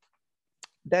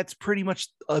 That's pretty much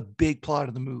a big plot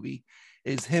of the movie,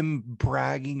 is him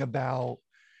bragging about,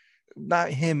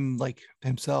 not him like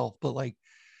himself, but like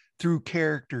through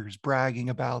characters bragging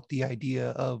about the idea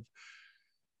of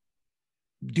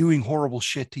doing horrible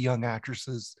shit to young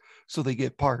actresses so they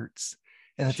get parts.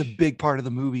 And that's a big part of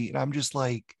the movie. And I'm just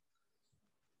like,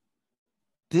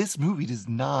 this movie does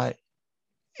not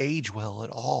age well at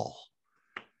all.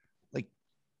 Like,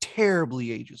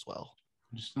 terribly ages well.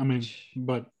 I mean,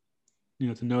 but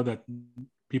to know that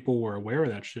people were aware of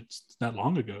that shit that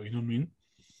long ago, you know what I mean?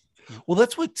 Well,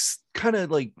 that's what's kind of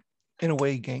like, in a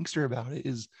way, gangster about it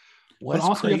is. But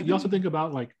also, you also think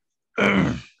about like,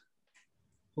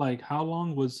 like how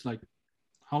long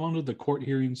did the court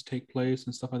hearings take place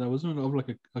and stuff like that? Wasn't it over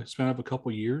like a span of a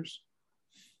couple years?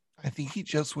 I think he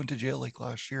just went to jail like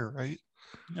last year, right?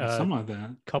 Something like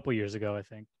that. A couple years ago, I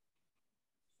think.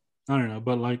 I don't know,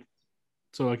 but like,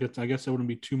 so I guess it wouldn't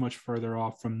be too much further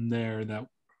off from there that,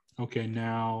 okay,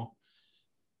 now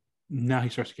he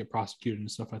starts to get prosecuted and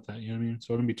stuff like that. You know what I mean?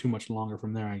 So it wouldn't be too much longer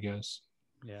from there, I guess.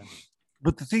 Yeah.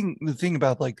 But the thing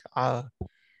about like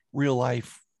real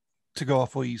life, to go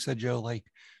off what you said, Joe, like,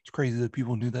 it's crazy that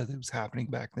people knew that it was happening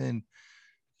back then.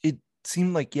 It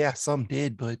seemed like, yeah, some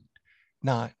did, but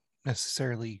not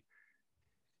necessarily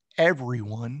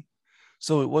everyone.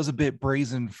 So it was a bit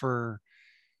brazen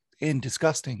and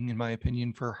disgusting, in my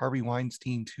opinion, for Harvey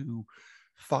Weinstein to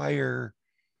fire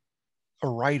a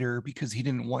writer because he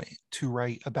didn't want to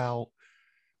write about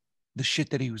the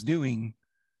shit that he was doing.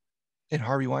 And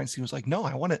Harvey Weinstein was like, no,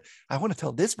 I want to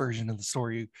tell this version of the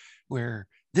story where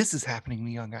this is happening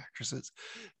to young actresses.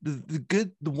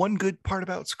 The one good part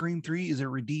about Scream 3 is it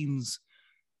redeems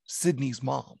Sydney's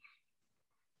mom.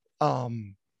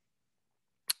 In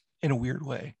a weird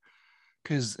way.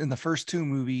 Because in the first two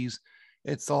movies,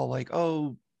 it's all like,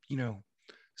 oh,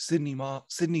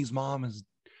 Sydney's mom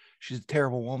she's a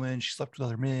terrible woman. She slept with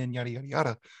other men, yada, yada,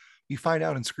 yada. We find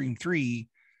out in Scream 3,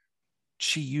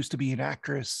 she used to be an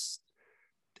actress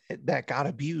that got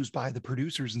abused by the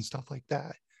producers and stuff like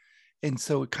that. And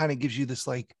so it kind of gives you this,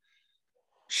 like,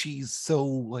 she's so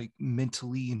like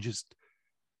mentally and just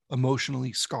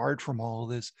emotionally scarred from all of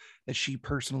this that she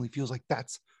personally feels like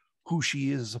that's who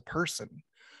she is as a person.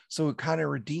 So it kind of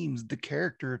redeems the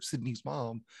character of Sydney's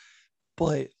mom.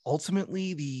 But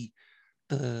ultimately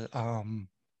the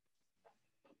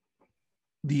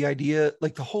idea,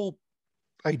 like the whole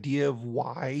idea of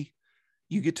why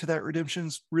you get to that redemption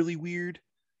is really weird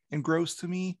and gross to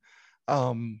me.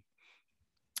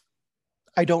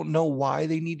 I don't know why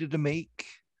they needed to make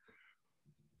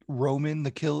Roman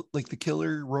the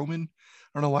killer Roman. I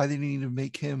don't know why they needed to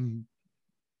make him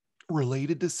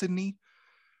related to Sydney,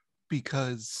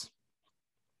 because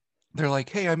they're like,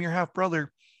 hey, I'm your half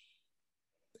brother,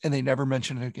 and they never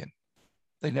mention it again.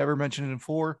 They never mention it in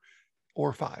 4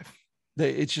 or 5.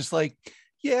 It's just like,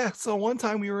 yeah, so one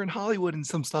time we were in Hollywood and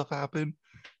some stuff happened,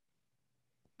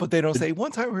 but they don't say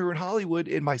one time we were in Hollywood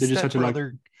and my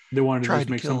stepbrother they wanted to tried just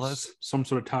make to kill us. some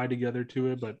sort of tie together to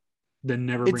it, but then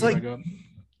never It's bring like, it back up.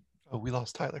 Oh, we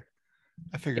lost Tyler.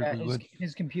 I figured we would.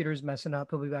 His computer's messing up.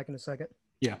 He'll be back in a second.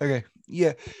 Yeah. Okay.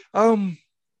 Yeah. I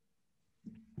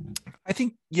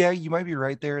think, yeah, you might be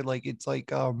right there. Like, it's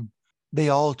like they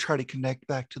all try to connect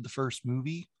back to the first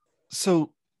movie.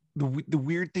 So the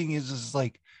weird thing is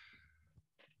like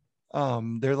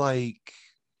they're like,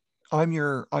 I'm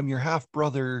your half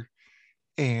brother,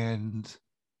 and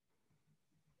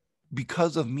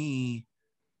because of me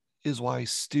is why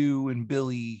Stu and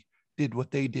Billy did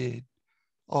what they did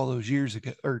all those years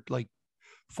ago, or like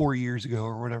 4 years ago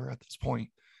or whatever at this point,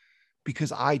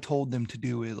 because I told them to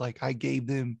do it. Like, I gave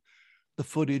them the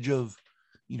footage of,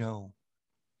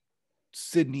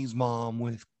 Sydney's mom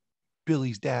with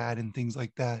Billy's dad and things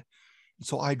like that. And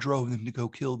so I drove them to go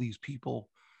kill these people,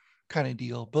 kind of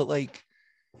deal. But like,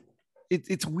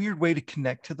 it's a weird way to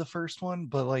connect to the first one,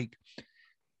 but like,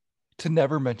 to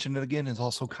never mention it again is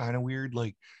also kind of weird.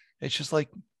 Like, it's just like,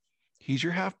 he's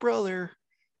your half brother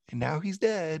and now he's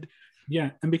dead.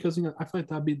 Yeah. And because, I feel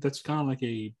like that's kind of like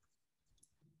a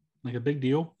big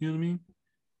deal. You know what I mean?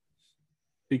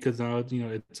 Because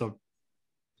it's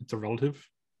a relative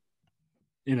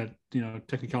in a,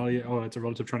 technicality. Oh, it's a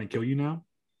relative trying to kill you now.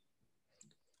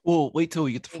 Well, wait till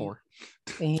we get to 4.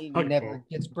 And he never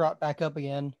gets brought back up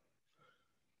again.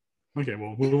 Okay,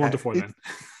 well, we'll move on to 4 then.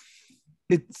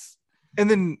 It's and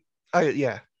then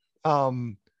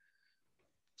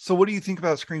so what do you think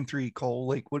about Scream 3, Cole?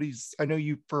 Like I know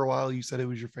you for a while you said it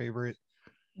was your favorite.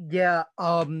 Yeah,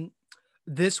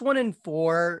 this one and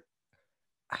 4,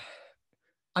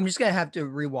 I'm just gonna have to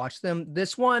rewatch them.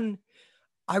 This one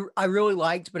I really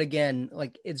liked, but again,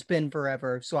 like it's been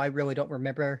forever, so I really don't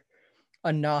remember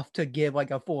enough to give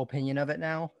like a full opinion of it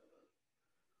now.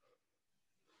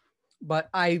 But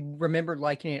I remember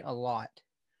liking it a lot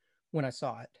when I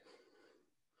saw it.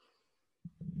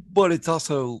 But it's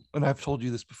also, and I've told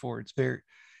you this before,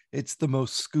 it's the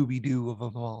most Scooby-Doo of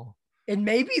them all. And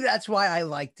maybe that's why I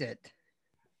liked it.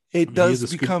 It I mean,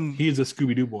 does become. He is a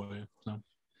Scooby-Doo boy. So.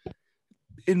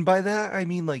 And by that I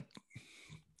mean like,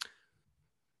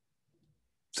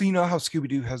 so you know how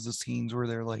Scooby-Doo has the scenes where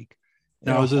they're like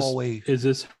in Now, a hallway. Is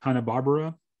this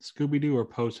Hanna-Barbera Scooby-Doo or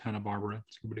post Hanna-Barbera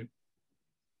Scooby-Doo?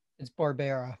 It's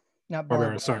Barbera, not Barbera.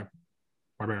 Barbara. Sorry,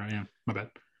 Barbera. Yeah, my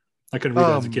bad. I couldn't read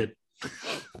that as a kid.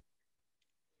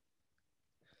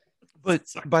 But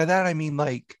Sorry. by that I mean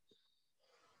like,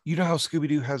 you know how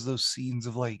Scooby-Doo has those scenes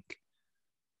of like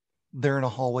they're in a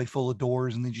hallway full of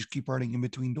doors and they just keep running in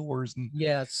between doors, and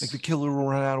Yes. like the killer will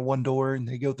run out of one door and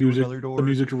they go through another door. The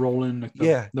music rolling. Like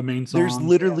the main song.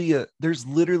 There's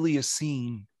literally a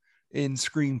scene in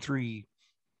Scream 3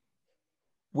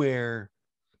 where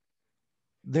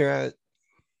they're at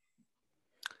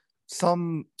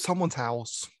someone's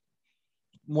house,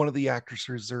 one of the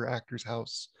actresses or actor's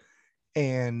house,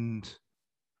 and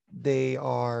they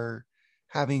are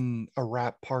having a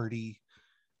rap party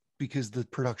because the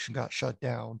production got shut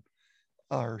down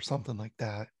or something like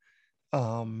that.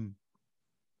 And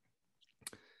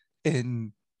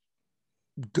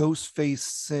Ghostface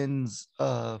sends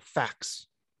a fax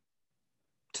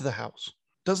to the house.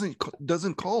 Doesn't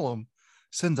call them,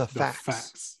 sends a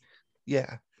fax.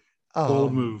 Yeah.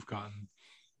 Bold move, Cotton.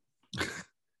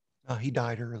 He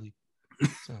died early.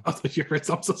 So. I thought you heard.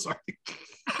 I'm so sorry.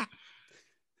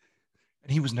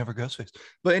 And he was never Ghostface.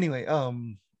 But anyway,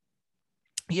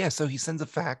 yeah, so he sends a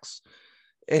fax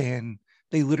and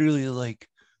they literally like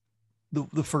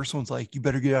the first one's like, you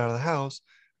better get out of the house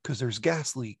because there's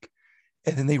gas leak.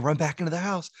 And then they run back into the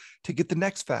house to get the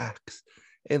next fax.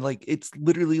 And like it's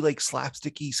literally like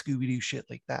slapsticky Scooby-Doo shit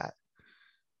like that.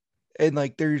 And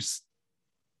like there's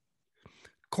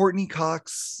Courtney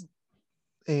Cox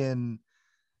and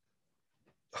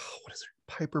what is her,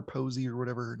 Piper Posey or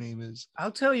whatever her name is.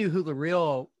 I'll tell you who the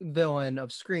real villain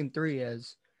of Scream 3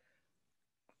 is.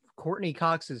 Courtney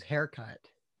Cox's haircut.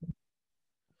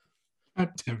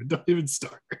 God damn it! Don't even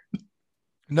start.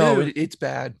 No, Dude. it's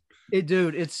bad.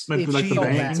 It's Like the so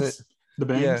bangs. bad. The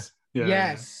bangs. Yeah.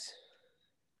 Yes.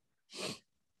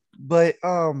 But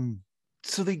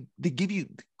so they give you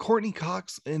Courtney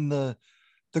Cox and the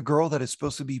girl that is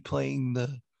supposed to be playing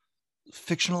the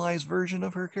fictionalized version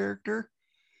of her character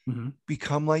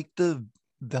become like the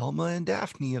Velma and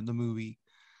Daphne of the movie,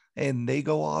 and they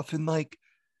go off and like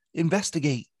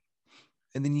investigate,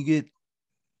 and then you get,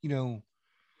 you know,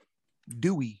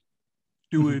 Dewey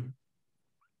doing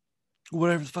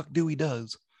whatever the fuck Dewey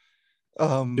does,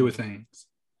 Do things,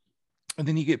 and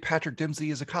then you get Patrick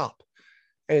Dempsey as a cop,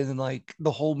 and then like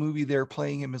the whole movie they're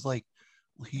playing him as like,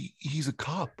 well, he's a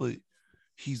cop, but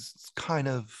he's kind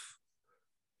of,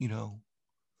 you know,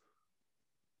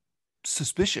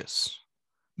 suspicious.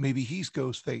 Maybe he's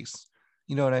Ghostface.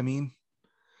 You know what I mean?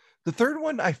 The third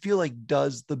one I feel like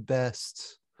does the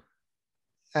best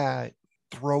at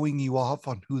throwing you off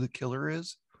on who the killer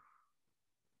is.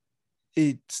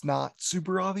 It's not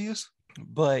super obvious,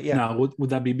 but yeah. Now,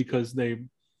 would that be because they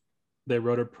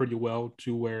wrote it pretty well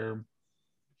to where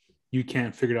you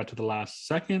can't figure it out to the last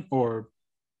second, or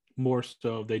more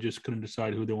so they just couldn't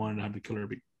decide who they wanted to have the killer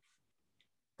be?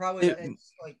 Probably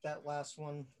it's like that last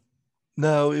one.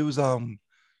 No, it was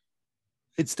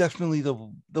it's definitely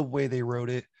the way they wrote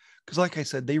it, because like I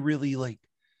said, they really, like,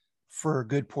 for a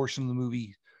good portion of the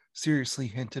movie seriously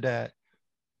hinted at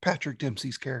Patrick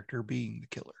Dempsey's character being the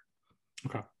killer.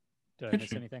 Okay. Did I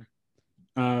miss anything?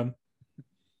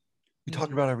 We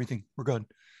talked about everything. We're good.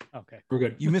 Okay. We're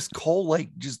good. You missed Cole,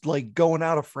 like, just like going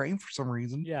out of frame for some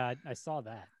reason. Yeah, I saw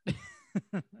that.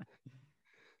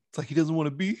 It's like he doesn't want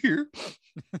to be here.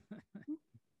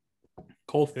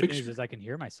 Cole, Good news is I can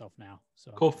hear myself now.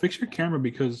 So Cole, fix your camera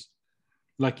because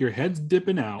like your head's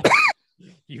dipping out.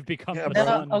 you've become Yeah, the bro.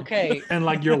 sun. Okay. And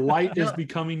like your light is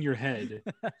becoming your head.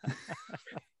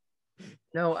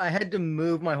 No, I had to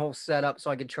move my whole setup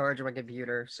so I could charge my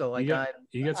computer. So like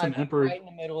You got some I'm Emperor. right in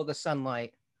the middle of the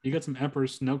sunlight. You got some Emperor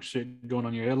Snoke shit going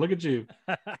on your head. Look at you.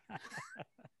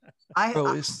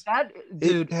 Bro, it's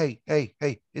dude. hey,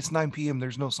 it's 9 p.m.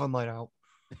 There's no sunlight out.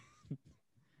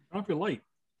 Turn off your light.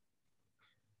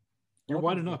 You're Welcome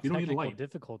wide to the enough. You don't need a technical light.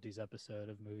 difficulties episode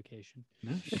of Moviecation.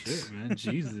 No shit, man.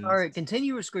 Jesus. All right,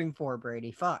 continue with Scream 4,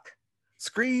 Brady. Fuck.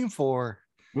 Scream 4.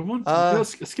 Move on.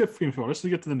 Let's skip Scream 4. Let's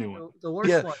get to the new one. The worst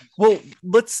Yeah. one. Well,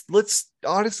 let's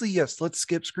honestly, yes, let's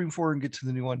skip Scream 4 and get to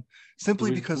the new one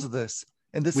simply because of this.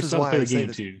 And this We is still why play I the say game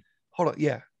this. too. Hold on,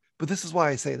 yeah. But this is why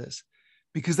I say this.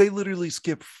 Because they literally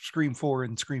skip Scream 4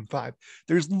 and Scream 5.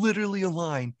 There's literally a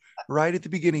line right at the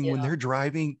beginning when they're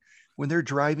driving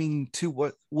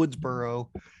to Woodsboro,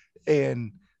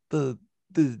 and the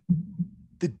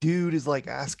dude is like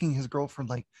asking his girlfriend,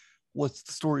 like, what's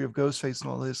the story of Ghostface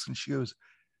and all this, and she goes,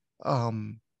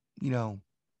 you know,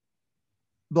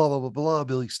 blah blah blah blah,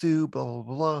 Billy Stu, blah blah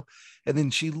blah blah. And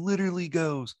then she literally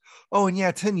goes, oh, and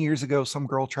yeah, 10 years ago some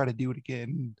girl tried to do it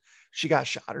again, she got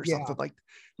shot or something.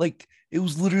 Like it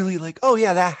was literally like, oh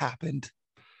yeah, that happened.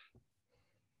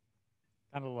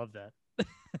 Kind of love that.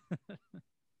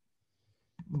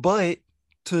 But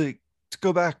to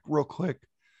go back real quick,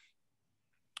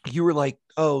 you were like,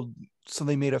 oh, so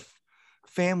they made a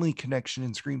family connection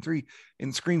in Scream 3.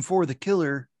 In Scream 4, the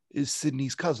killer is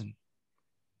Sydney's cousin.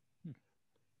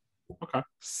 Okay.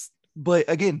 But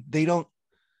again, they don't.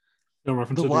 No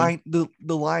reference The to line,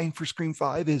 the line for Scream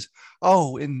 5 is,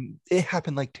 oh, and it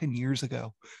happened like 10 years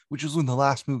ago, which is when the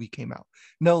last movie came out.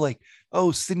 No, like,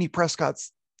 oh, Sidney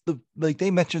Prescott's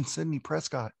they mentioned Sidney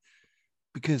Prescott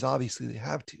because obviously they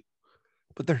have to,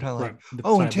 but they're not like, right.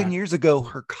 oh, and 10 years ago,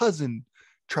 her cousin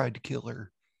tried to kill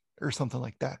her or something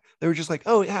like that. They were just like,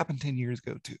 oh, it happened 10 years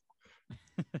ago too.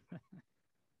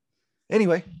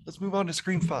 Anyway, let's move on to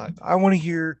Scream 5. I want to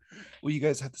hear what you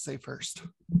guys have to say first.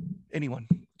 Anyone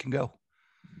can go. All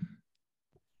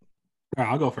right,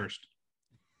 I'll go first.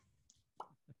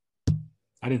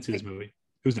 I didn't see this movie.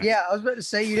 Who's next? Yeah, I was about to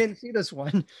say you didn't see this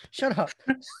one. Shut up.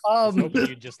 I was hoping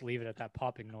you'd just leave it at that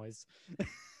popping noise. It's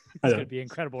going to be an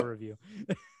incredible review.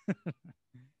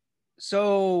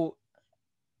 So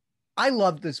I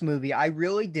loved this movie. I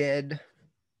really did.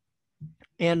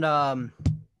 And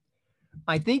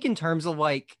I think in terms of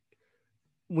like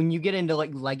when you get into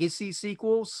like legacy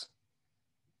sequels,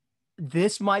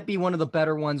 this might be one of the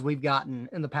better ones we've gotten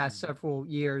in the past several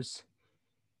years.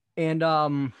 And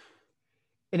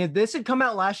if this had come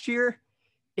out last year,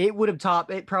 it probably would have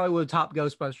topped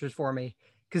Ghostbusters for me,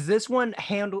 because this one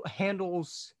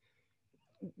handles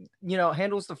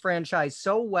the franchise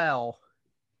so well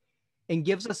and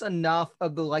gives us enough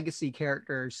of the legacy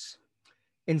characters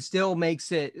and still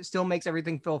makes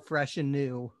everything feel fresh and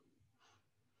new.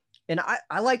 And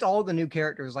I liked all the new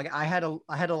characters. Like I had a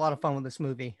lot of fun with this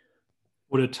movie.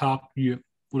 Would it top your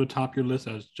list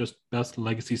as just best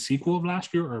legacy sequel of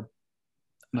last year, or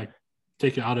like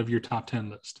take it out of your top 10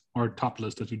 list or top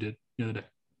list as you did the other day?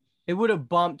 It would have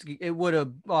bumped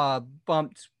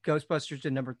Ghostbusters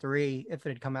to number 3 if it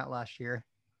had come out last year.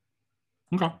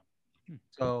 Okay.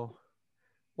 So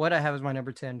what I have as my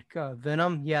number 10,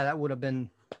 Venom. Yeah, that would have been.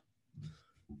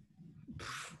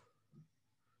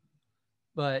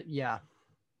 But yeah.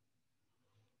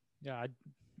 Yeah,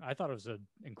 I thought it was an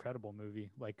incredible movie.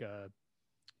 Like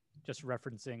just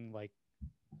referencing like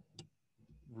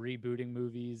rebooting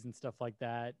movies and stuff like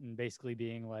that, and basically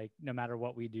being like, no matter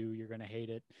what we do, you're gonna hate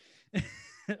it.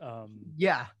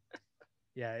 Yeah,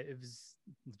 it was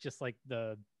just like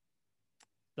the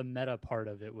meta part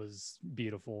of it was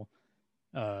beautiful.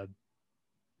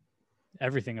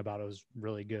 Everything about it was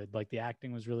really good. Like the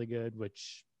acting was really good,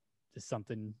 which is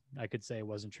something I could say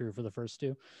wasn't true for the first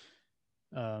two.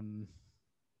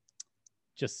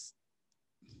 Just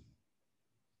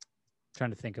trying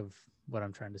to think of what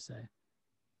I'm trying to say.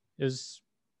 It was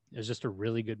just a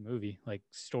really good movie. Like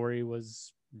story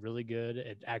was really good.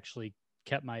 It actually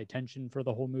kept my attention for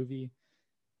the whole movie.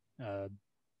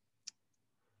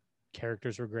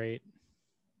 Characters were great.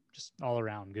 Just all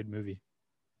around good movie.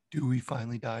 Dewey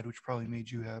finally died, which probably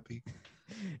made you happy.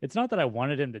 It's not that I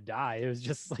wanted him to die. It was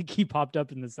just like he popped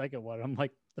up in the second one. I'm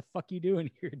like, the fuck you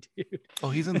doing here, dude? Oh,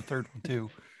 he's in the third one too.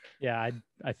 Yeah,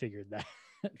 I figured that.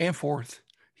 And fourth.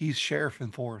 He's sheriff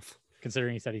in fourth.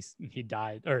 Considering he said he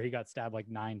died or he got stabbed like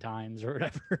 9 times or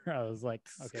whatever. I was like,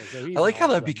 okay. So I like how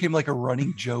that became like a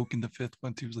running joke in the fifth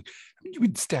one too. It was like, you've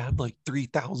been stabbed like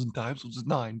 3,000 times, which is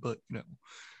 9, but you know.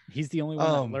 He's the only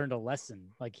one that learned a lesson.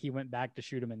 Like he went back to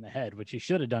shoot him in the head, which he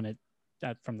should have done it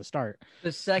from the start.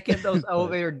 The second those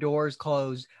elevator doors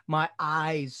closed, my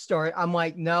eyes started. I'm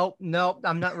like, nope,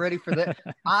 I'm not ready for that.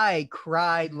 I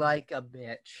cried like a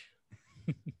bitch.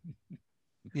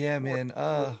 Yeah, man.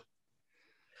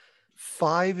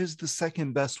 5 is the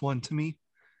second best one to me,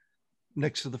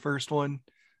 next to the first one.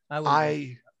 would.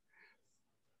 I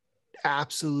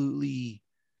absolutely.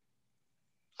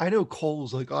 I know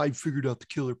Cole's like, I figured out the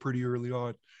killer pretty early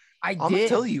on. I I'm gonna did.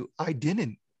 tell you, I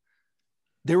didn't.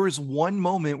 There was one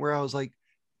moment where I was like,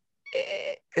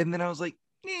 and then I was like,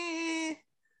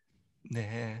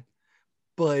 nah.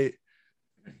 But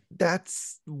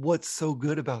that's what's so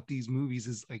good about these movies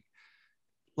is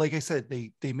like I said,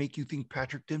 they make you think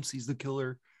Patrick Dempsey's the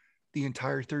killer the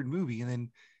entire third movie, and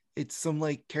then it's some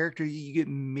like character you get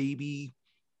maybe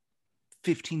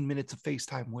 15 minutes of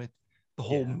FaceTime with the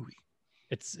whole movie.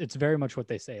 It's very much what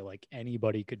they say, like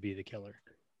anybody could be the killer,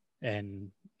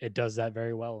 and it does that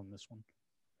very well in this one.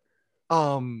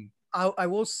 I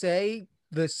will say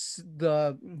there's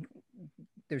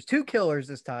two killers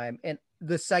this time, and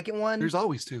the second one there's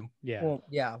always two.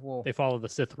 Well, they follow the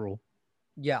Sith rule.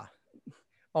 Yeah,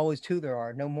 always two. There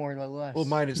are no more, no less. Well,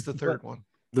 minus the third one.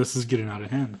 This is getting out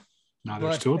of hand. Now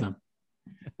there's two of them.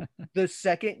 The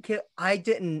second kill, I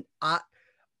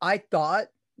thought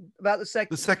about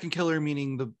the second killer,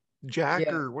 meaning the Jack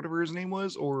or whatever his name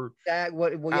was, or that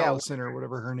Allison or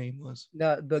whatever her name was.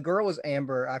 The girl was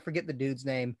Amber. I forget the dude's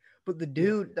name, but the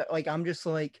dude that I'm just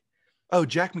like, oh,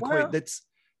 Jack McQuaid. That's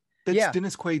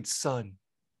Dennis Quaid's son.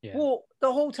 Yeah. Well,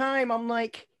 the whole time I'm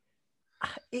like,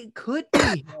 it could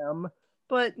be him,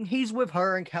 but he's with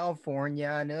her in California.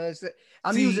 I know.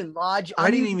 I'm using logic.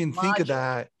 I didn't even think of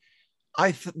that.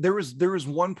 There was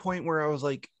one point where I was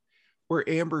like, where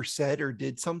Amber said or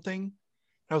did something.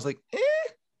 I was like,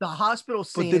 The hospital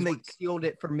scene is what sealed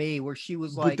it for me, where she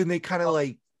was like. But then they kind of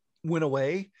like went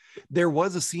away. There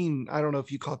was a scene. I don't know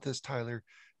if you caught this, Tyler.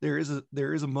 There is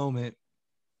a moment.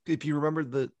 If you remember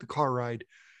the car ride,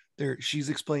 she's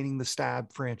explaining the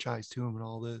Stab franchise to him and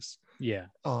all this. Yeah.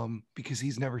 Because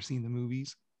he's never seen the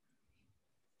movies.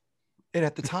 And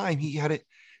at the time he had it.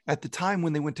 At the time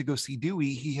when they went to go see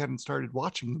Dewey, he hadn't started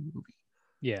watching the movie.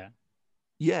 Yeah.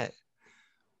 Yet.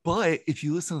 But if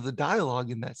you listen to the dialogue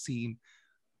in that scene,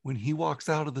 when he walks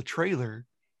out of the trailer,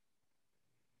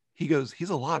 he goes,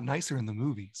 he's a lot nicer in the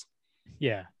movies.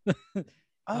 Yeah.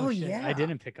 Oh yeah. I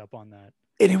didn't pick up on that.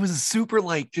 And it was super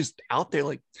like just out there,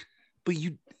 like,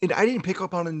 and I didn't pick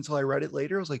up on it until I read it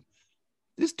later. I was like,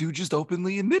 this dude just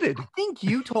openly admitted. I think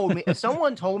you told me,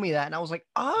 someone told me that, and I was like,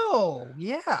 oh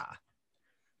yeah.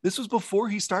 This was before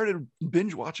he started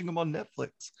binge watching them on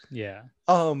Netflix. Yeah.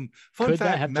 Fun Could fact,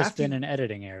 that have just been an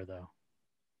editing error though?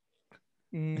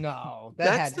 No,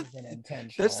 that hadn't been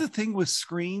intentional. That's the thing with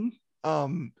Scream.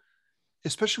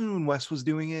 Especially when Wes was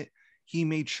doing it, he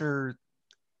made sure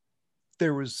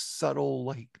there was subtle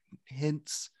like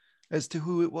hints as to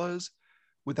who it was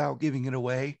without giving it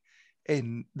away.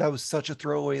 And that was such a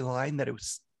throwaway line that it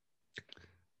was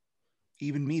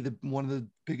even me, one of the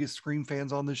biggest Scream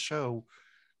fans on this show,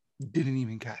 didn't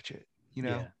even catch it, you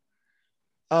know?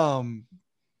 Yeah.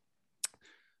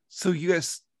 So you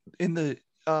guys in the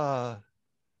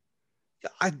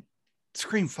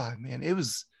Scream 5, man, it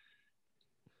was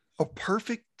a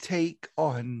perfect take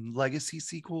on legacy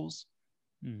sequels.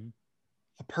 Mm-hmm.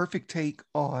 A perfect take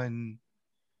on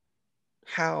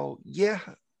how,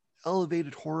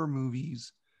 elevated horror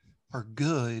movies are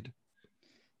good.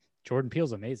 Jordan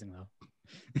Peele's amazing though.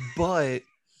 But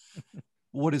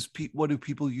what do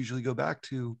people usually go back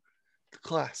to? The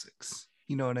classics.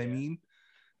 You know what I mean?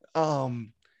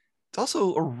 It's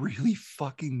also a really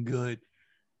fucking good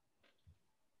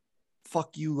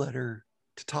fuck you letter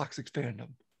to toxic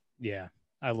fandom. Yeah,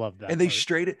 I love that. And they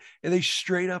straight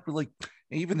up were like,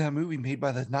 even that movie made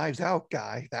by the Knives Out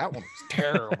guy, that one was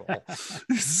terrible.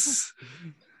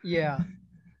 Yeah.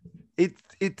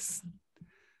 It's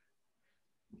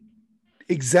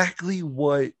exactly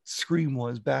what Scream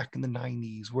was back in the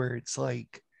 90s, where it's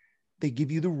like they give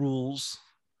you the rules,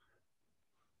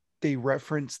 they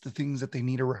reference the things that they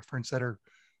need to reference that are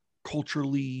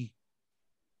culturally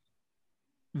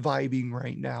vibing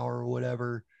right now or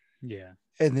whatever. Yeah.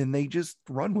 And then they just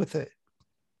run with it.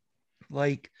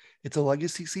 Like it's a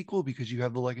legacy sequel because you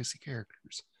have the legacy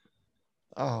characters.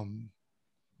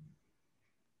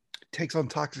 Takes on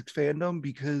toxic fandom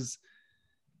because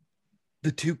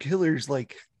the two killers,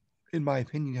 like, in my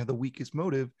opinion, have the weakest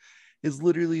motive. Is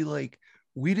literally like,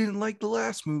 we didn't like the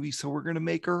last movie, so we're gonna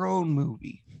make our own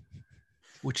movie,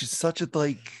 which is such a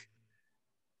like,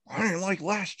 I didn't like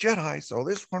Last Jedi, so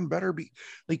this one better be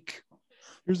like.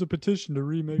 Here's a petition to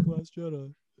remake Last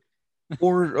Jedi,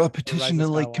 or a petition to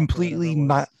like completely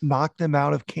knock them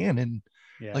out of canon.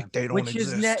 Yeah. Like they don't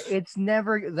exist. That's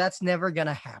never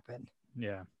gonna happen.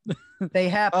 Yeah. They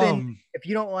happen. If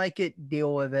you don't like it,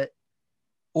 deal with it.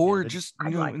 Or just, you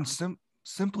know, and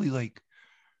simply like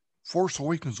Force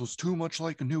Awakens was too much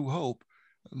like A New Hope,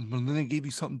 but then they gave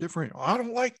you something different. I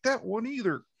don't like that one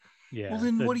either. Yeah. Well,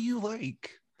 then the, what do you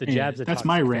like? the Yeah, jabs at that's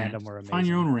my toxic rant. fandom were amazing. Find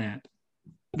your own rant.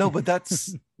 No, but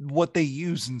that's what they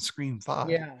use in Scream 5.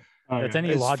 Yeah. All That's right.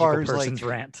 any As logical far as, person's like-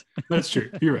 rant. That's true.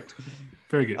 You're right.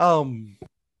 Very good.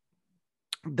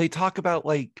 They talk about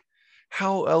like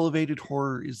how elevated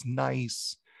horror is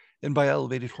nice, and by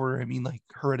elevated horror I mean like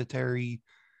Hereditary,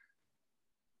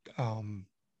 the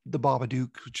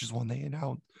Babadook, which is one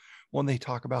they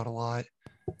talk about a lot.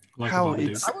 Like how the Babadook.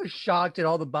 it's- I was shocked at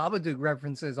all the Babadook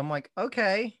references. I'm like,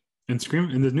 okay. In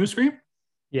the new Scream?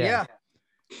 Yeah.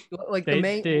 Like They-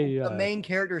 the main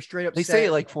character straight up They said, say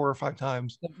it like 4 or 5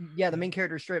 times. the main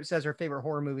character straight up says her favorite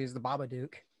horror movie is the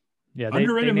Babadook. Yeah, they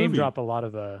Underrated name movie. drop a lot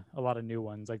of new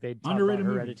ones. Like they talk Underrated about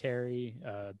movie. Hereditary,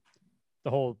 the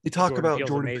whole They talk about Peele's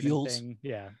Jordan amazing Peele's. thing.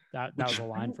 Yeah, that was a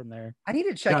line from there. I need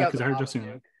to check Yeah, out 'cause the I heard just seen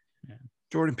Babadook. that.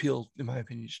 Jordan Peele, in my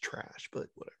opinion, is trash, but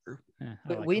whatever. Yeah, I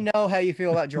But like we him. know how you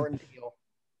feel about Jordan Peele.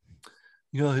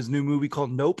 You know his new movie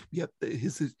called Nope? Yep,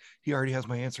 he already has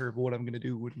my answer of what I'm gonna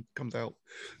do when it comes out.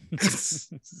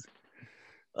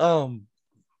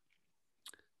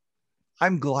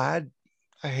 I'm glad.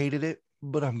 I hated it,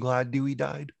 but I'm glad Dewey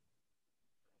died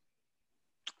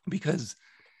because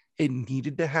it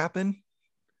needed to happen.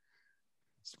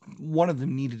 One of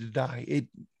them needed to die. It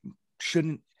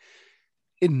shouldn't.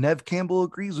 And Nev Campbell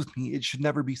agrees with me. It should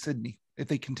never be Sydney. If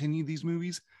they continue these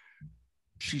movies,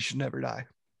 she should never die.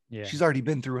 Yeah, She's already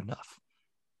been through enough.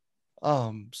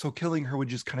 So killing her would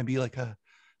just kind of be like a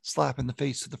slap in the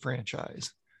face to the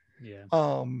franchise. yeah.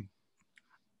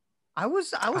 I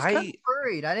was kind of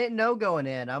worried. I didn't know going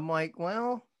in. I'm like,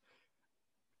 well,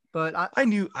 but I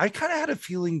kind of had a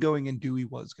feeling going in Dewey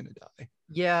was going to die.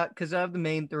 yeah, because of the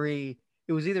main three,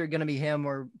 it was either going to be him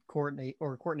or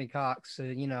Courtney Cox. So,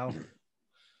 you know,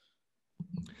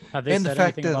 Have they and the said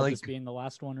fact anything that, about this like- being the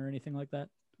last one or anything like that?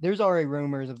 there's already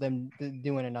rumors of them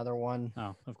doing another one.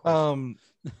 Oh, of course.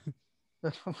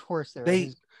 Of course, there They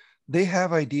is. they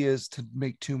have ideas to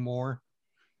make 2 more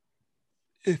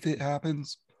if it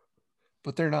happens,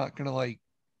 but they're not going to like.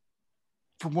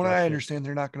 From what Rush I it. understand,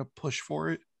 they're not going to push for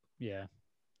it. Yeah,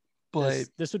 But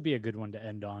this would be a good one to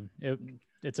end on.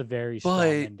 It's a very strong But-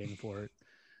 ending for it.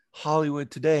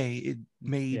 Hollywood today, it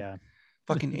made Yeah,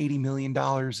 fucking $80 million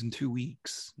in 2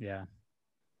 weeks. yeah.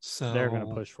 So They're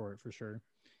gonna push for it for sure.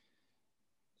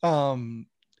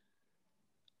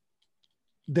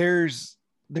 There's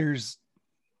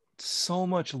so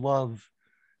much love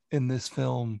in this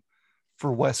film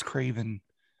for Wes Craven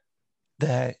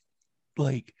that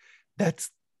like that's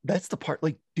the part.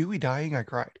 Like Dewey dying, I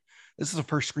cried. This is the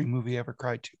first Scream movie I ever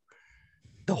cried to.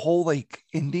 The whole like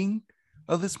ending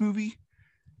of this movie,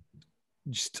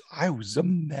 just I was a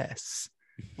mess.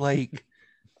 Like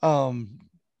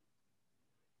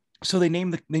so they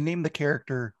named the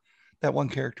character, that one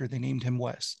character, they named him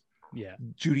Wes. Yeah,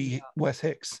 Judy Wes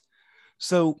Hicks.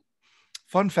 So,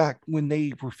 fun fact, when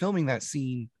they were filming that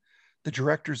scene, the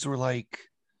directors were like,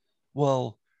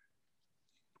 well,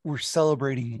 we're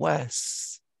celebrating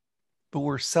Wes, but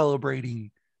we're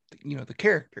celebrating, the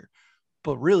character.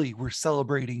 But really, we're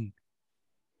celebrating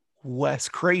Wes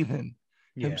Craven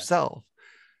yeah. himself.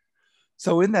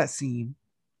 So, in that scene,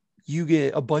 you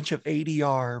get a bunch of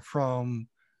ADR from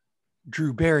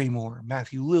Drew Barrymore,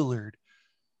 Matthew Lillard,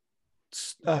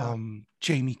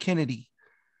 Jamie Kennedy,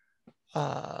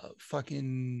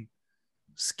 fucking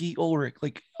Skeet Ulrich,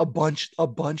 like a bunch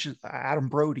of Adam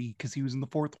Brody, because he was in the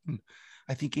 4th one.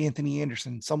 I think Anthony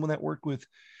Anderson, someone that worked with,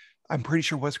 I'm pretty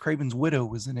sure Wes Craven's widow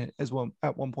was in it as well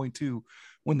at one point too.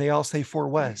 When they all say for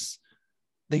Wes,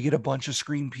 they get a bunch of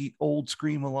old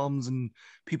Scream alums and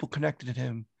people connected to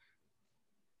him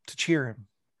to cheer him.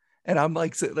 And I'm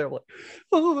like sitting there like,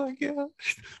 oh my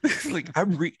gosh. Like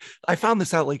I found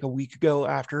this out like a week ago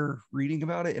after reading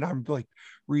about it. And I'm like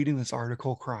reading this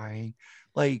article crying.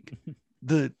 Like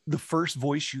the first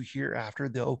voice you hear after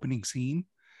the opening scene,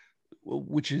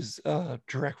 which is a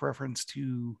direct reference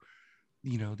to,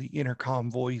 the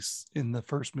intercom voice in the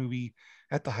first movie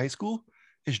at the high school,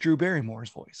 is Drew Barrymore's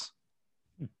voice.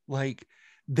 Like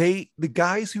the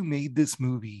guys who made this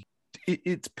movie,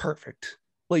 it's perfect.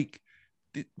 Like,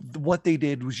 what they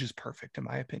did was just perfect in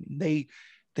my opinion.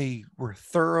 They were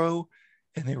thorough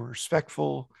and they were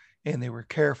respectful and they were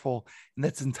careful, and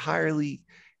that's entirely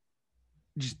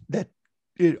just that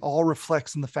it all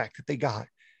reflects in the fact that they got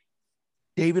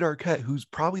David Arquette, who's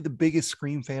probably the biggest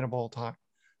Scream fan of all time,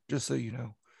 just so you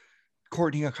know,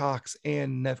 Courtney Cox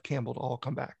and Nev Campbell to all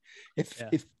come back.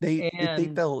 If they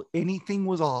felt anything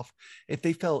was off,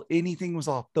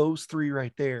 those 3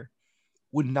 right there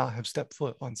would not have stepped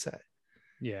foot on set.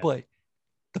 Yeah. But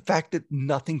the fact that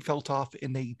nothing felt off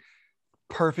and they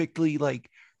perfectly like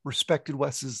respected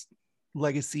Wes's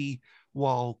legacy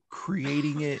while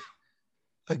creating it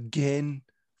again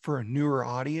for a newer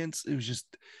audience. It was just,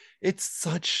 it's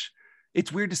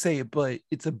weird to say it, but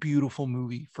it's a beautiful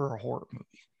movie for a horror movie.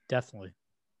 Definitely.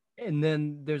 And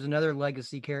then there's another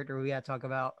legacy character we got to talk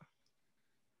about.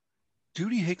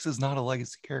 Judy Hicks is not a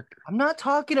legacy character. I'm not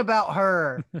talking about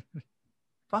her.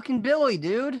 Fucking Billy,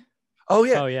 dude. Oh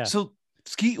yeah. Oh, yeah. So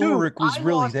Skeet Dude, Ulrich was I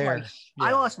really lost there. I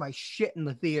Yeah. lost my shit in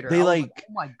the theater. They I was like-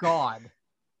 oh my god.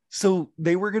 So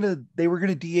they were gonna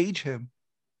de-age him,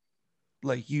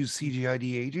 like use CGI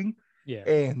de-aging, Yeah.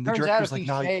 and the Turns out director's if like, he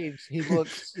 "No, shaves, he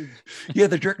looks. yeah."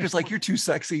 The director's like, "You're too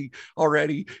sexy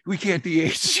already. We can't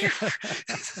de-age you."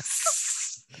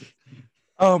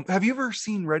 Have you ever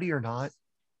seen Ready or Not?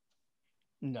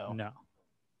 No. No.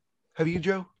 Have you,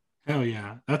 Joe? Hell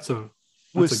yeah, that's a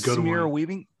With good Samira one.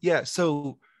 Weaving? Yeah.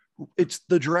 So it's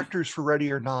the directors for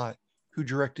Ready or Not who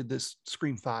directed this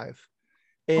Scream 5.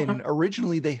 And Okay.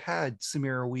 originally they had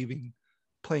Samira Weaving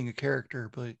playing a character,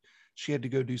 but she had to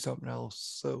go do something else.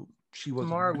 So she wasn't.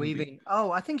 in Tamara the movie. Weaving.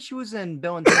 Oh, I think she was in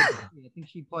Bill and Ted. I think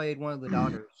she played one of the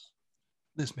daughters.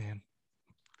 This man.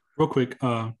 Real quick,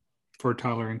 for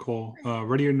Tyler and Cole,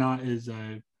 Ready or Not is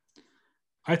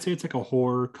I'd say it's like a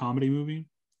horror comedy movie.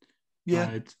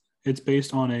 Yeah. It's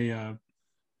based on a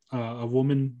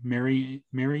woman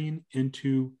marrying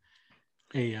into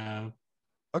a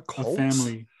cult?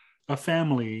 a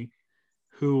family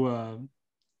who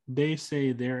they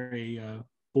say they're a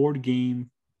board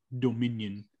game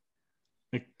dominion.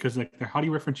 Like, because like, how do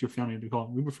you reference your family?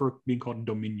 We prefer being called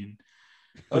dominion.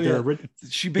 But Oh, yeah. they're rich,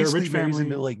 She they're a basically rich marries family.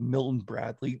 into like Milton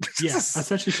Bradley. Yeah,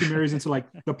 essentially she marries into like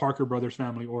the Parker brothers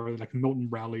family or like Milton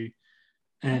Bradley,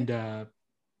 and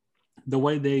the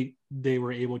way they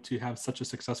were able to have such a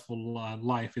successful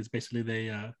life is basically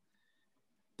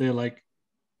they like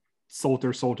sold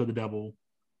their soul to the devil,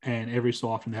 and every so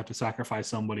often they have to sacrifice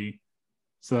somebody.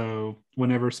 So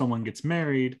whenever someone gets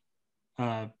married,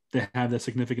 they have the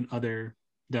significant other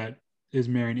that is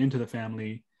marrying into the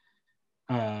family,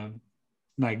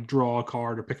 like draw a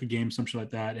card or pick a game, something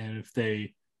like that. And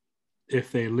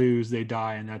if they lose, they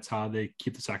die, and that's how they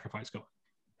keep the sacrifice going.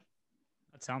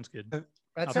 That sounds good. That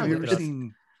I'll sounds Have you look ever it up.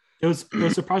 seen It was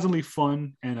surprisingly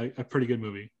fun and a pretty good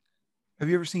movie. Have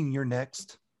you ever seen You're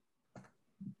Next?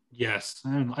 Yes,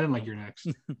 I didn't like Your Next.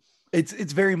 It's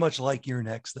very much like You're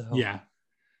Next though. Yeah,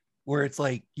 Where it's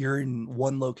like you're in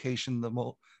one location the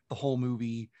whole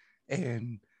movie,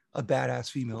 and a badass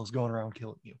female is going around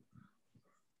killing you.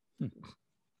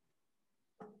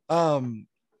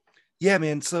 Yeah,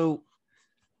 man. So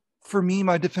for me,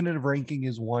 my definitive ranking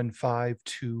is 1, 5,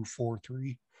 2, 4,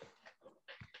 3.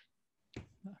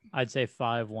 I'd say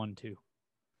 5, 1, 2.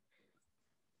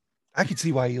 I could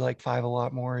see why you like 5 a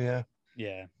lot more, yeah.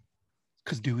 Yeah.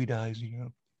 Because Dewey dies,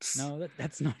 No,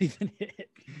 that's not even it.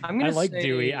 I'm gonna I like say-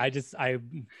 Dewey. I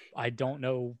don't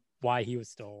know why he was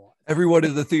still alive. Everyone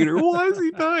in the theater, why is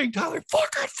he dying? Tyler,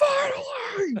 fucking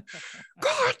finally!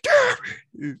 God damn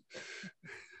it!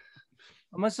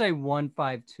 I'm gonna say 1,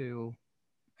 5, 2.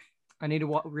 I need to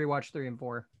rewatch 3 and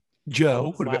 4. I Joe,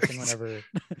 was what about laughing whenever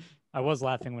I was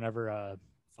laughing whenever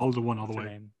follow the one all the what's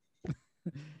her way. name?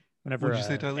 Whenever What'd you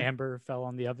say, Tyler? Amber fell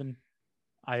on the oven,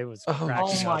 I was Oh,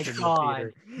 cracking Oh up my in the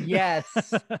god. Yes.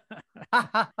 theater.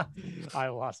 That I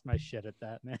lost my shit at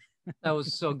that, man.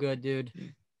 was so good, dude.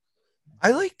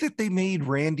 I like that they made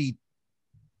Randy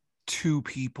 2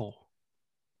 people.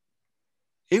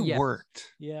 It Yes.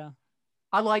 worked. Yeah.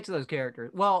 I liked those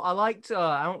characters. Well, I liked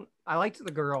I liked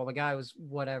the girl. The guy was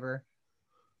whatever.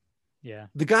 Yeah.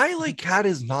 The guy like had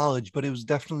his knowledge, but it was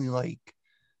definitely like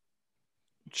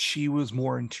she was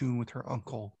more in tune with her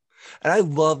uncle. And I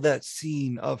love that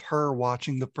scene of her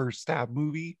watching the first Stab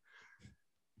movie,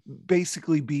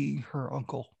 basically being her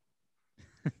uncle.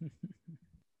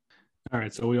 All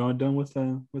right, so we all done with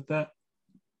that?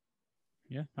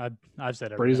 Yeah. I've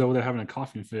said Brady's everything. over there having a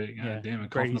coughing fit. God Yeah, damn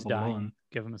it, coughing Brady's up a dying. lung.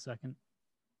 Give him a second.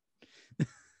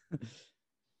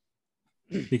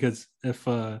 Because if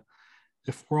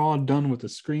we're all done with the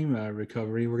Scream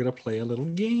recovery, we're gonna play a little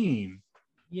game.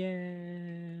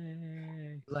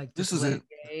 Yay. Like This to is play it.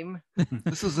 a game.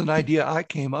 This is an idea I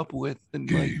came up with,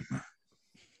 and like,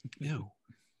 ew,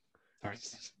 Sorry.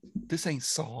 this ain't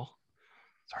Saw.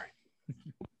 Sorry.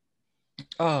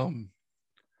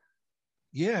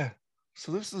 Yeah.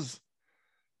 So this is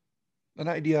an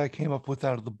idea I came up with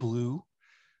out of the blue.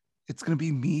 It's gonna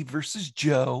be me versus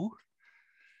Joe,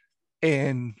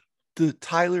 and the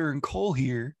Tyler and Cole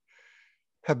here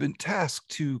have been tasked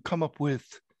to come up with.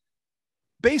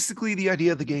 Basically, the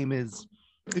idea of the game is,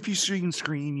 if you scream,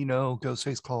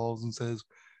 Ghostface calls and says,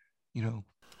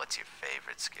 What's your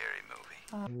favorite scary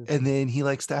movie? and then he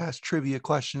likes to ask trivia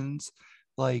questions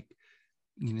like,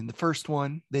 in the first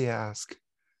one, they ask,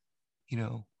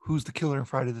 who's the killer in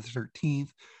Friday the 13th?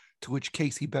 To which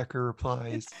Casey Becker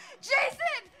replies,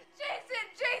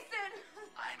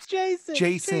 Jason!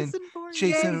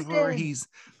 Jason Voorhees.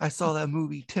 I saw that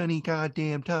movie 20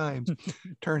 goddamn times.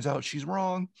 Turns out she's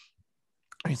wrong.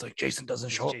 And he's like, Jason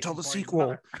doesn't show up till the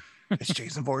sequel. It's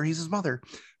Jason Voorhees' mother,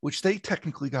 which they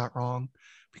technically got wrong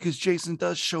because Jason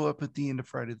does show up at the end of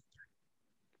Friday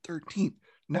the 13th.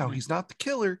 Now, he's not the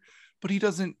killer, but he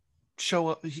doesn't show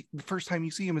up. The first time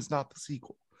you see him is not the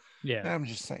sequel. Yeah. I'm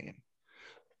just saying.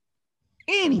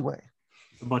 Anyway.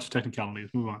 A bunch of technicalities.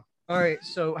 Move on. All right,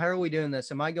 so how are we doing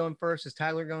this? Am I going first? Is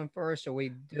Tyler going first? Are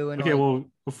we doing? Okay, well,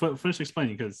 finish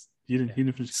explaining because you didn't finish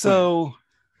explaining. So,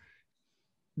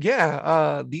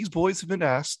 yeah, these boys have been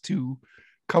asked to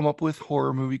come up with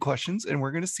horror movie questions, and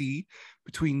we're going to see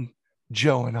between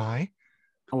Joe and I,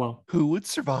 who would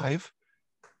survive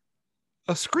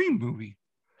a Scream movie.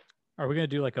 Are we going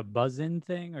to do like a buzz-in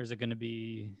thing, or is it going to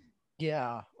be?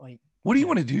 Yeah, like. What do you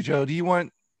want to do, Joe? Do you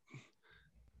want?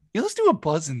 Yeah, let's do a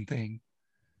buzzing thing.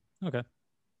 Okay.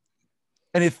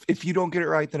 And if you don't get it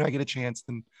right, then I get a chance.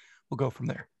 Then we'll go from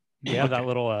there. We have that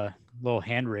little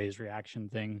hand raise reaction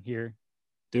thing here.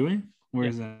 Do we? Where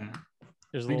is that?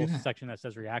 There's a little section that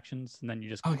says reactions, and then you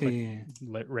just click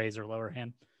raise or lower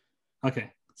hand.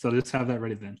 Okay, so let's have that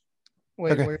ready then.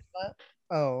 Wait, where's that?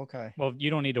 Oh, okay. Well,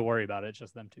 you don't need to worry about it. It's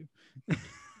just them two.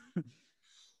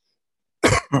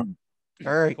 All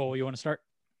right. Cole, you want to start?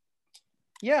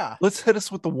 Yeah. Let's hit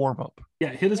us with the warm up. Yeah,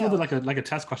 hit us with like a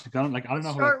test question. I don't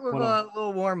know. Start with a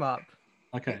little warm up.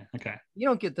 Okay. You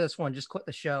don't get this one. Just quit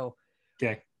the show.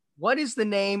 Okay. What is the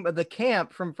name of the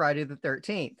camp from Friday the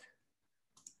 13th?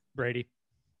 Brady.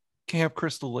 Camp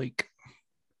Crystal Lake.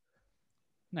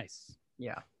 Nice.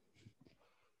 Yeah.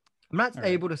 I'm not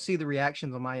able to see the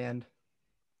reactions on my end.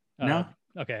 No.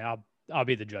 Okay, I'll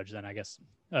be the judge then, I guess.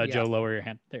 Joe, lower your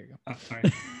hand. There you go. Oh,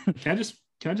 sorry. Can I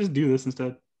just do this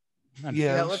instead?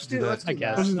 Yeah, let's do that. I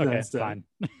guess. Okay, fine.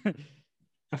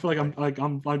 I feel like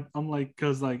I'm like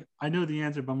because like I know the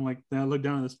answer, but I'm like then I look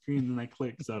down at the screen and I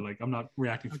click, so like I'm not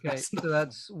reacting. Okay, so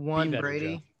that's one better,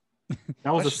 Brady.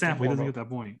 That was a sample. He doesn't get that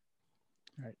point.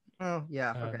 All right. Oh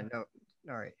yeah. Okay. No.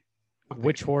 All right.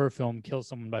 Which horror film kills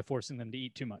someone by forcing them to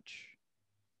eat too much?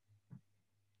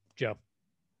 Joe.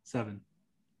 7.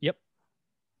 Yep.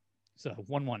 So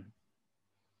 1-1.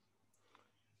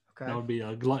 Okay. That would be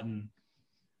a glutton.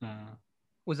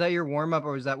 Was that your warm up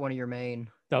or was that one of your main?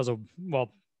 That was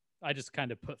I just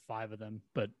kind of put 5 of them,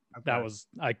 but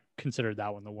I considered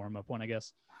that one the warm up one, I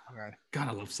guess. Okay. God,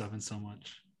 I love 7 so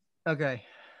much. Okay.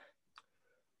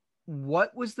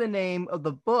 What was the name of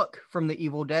the book from the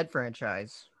Evil Dead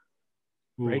franchise?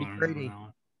 Ooh, Brady.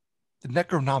 The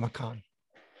Necronomicon.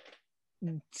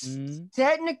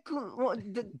 Technically,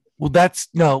 well, that's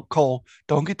no, Cole.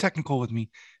 Don't get technical with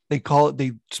me. They call it.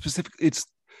 It's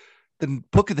the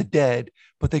Book of the Dead,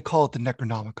 but they call it the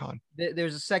Necronomicon.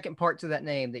 There's a second part to that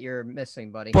name that you're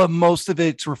missing, buddy. But most of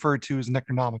it's referred to as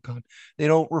Necronomicon. They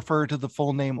don't refer to the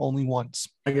full name only once.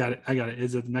 I got it.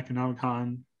 Is it the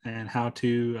Necronomicon and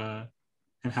how-tos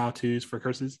for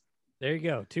curses? There you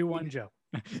go. 2-1, Joe.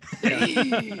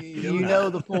 You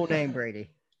know the full name, Brady.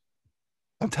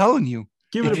 I'm telling you.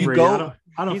 Give it if a you Brady.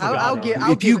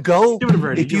 go,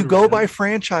 if you go by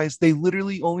franchise, they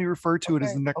literally only refer to it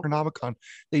as the Necronomicon.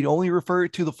 They only refer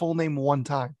to the full name one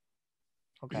time.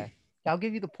 Okay, I'll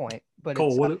give you the point. But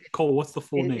Cole, what's the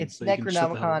full name? It's so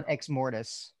Necronomicon Ex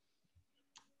Mortis.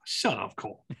 Shut up,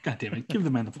 Cole. God damn it. Give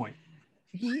the man the point.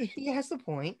 He has the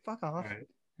point. Fuck off.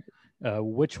 Right.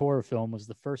 Which horror film was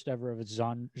the first ever of its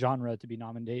genre to be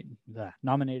nominated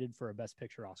for a Best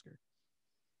Picture Oscar?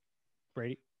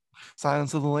 Brady?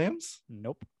 Silence of the Lambs?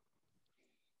 Nope.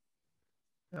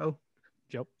 Oh.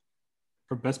 Joe?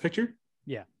 For Best Picture?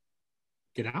 Yeah.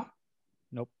 Get Out?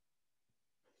 Nope.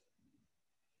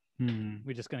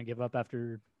 We just gonna give up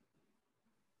after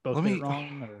both get it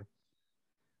wrong? Or...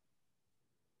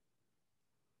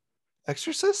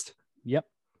 Exorcist? Yep.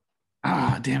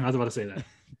 Ah, damn! I was about to say that.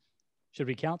 Should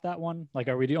we count that one? Like,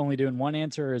 are we only doing one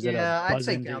answer? Or is it I'd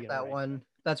say count that one.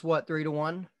 That's what,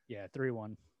 3-1? Yeah,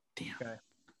 3-1. Damn. Okay.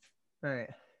 All right.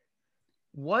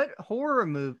 What horror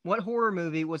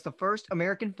movie was the first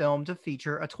American film to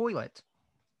feature a toilet?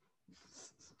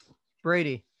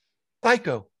 Brady.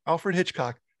 Psycho. Alfred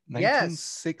Hitchcock.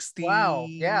 Yes. 1968. Wow.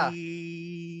 Yeah.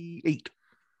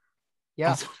 Yeah. I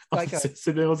was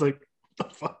like, what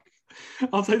the fuck? I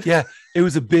was like, yeah, it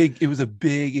was a big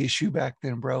issue back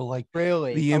then, bro. Like,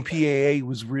 really, the MPAA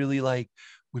was really like,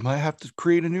 we might have to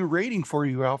create a new rating for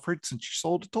you, Alfred, since you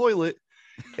sold a toilet.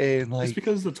 And like, it's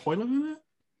because the toilet in it.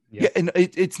 Yeah, and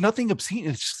it's nothing obscene.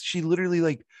 It's she literally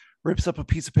like rips up a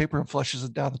piece of paper and flushes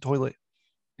it down the toilet.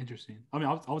 Interesting. I mean,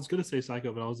 I was gonna say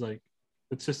Psycho, but I was like,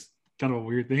 it's just kind of a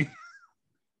weird thing.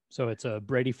 So it's a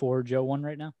Brady 4, Joe 1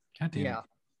 right now? God damn Yeah. it.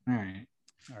 All right.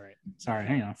 All right. Sorry.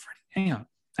 Hang on.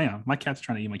 Hang on. My cat's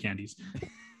trying to eat my candies.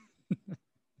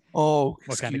 Oh,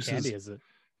 What kind of excuses. candy is it?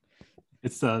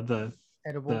 It's the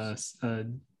Edibles.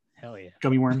 Hell yeah.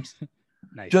 gummy worms.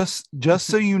 Nice. Just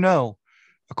so you know,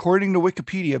 according to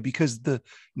Wikipedia, because the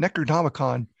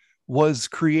Necronomicon was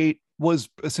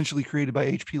essentially created by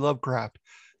H.P. Lovecraft,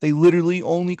 they literally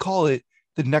only call it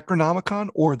the Necronomicon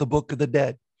or the Book of the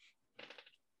Dead.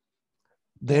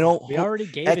 They don't We already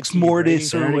gave Ex it to you,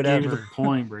 Mortis Brady. or I already gave you the whatever.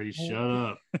 point, Brady. Shut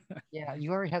up. Yeah, you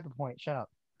already have the point. Shut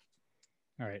up.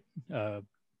 All right.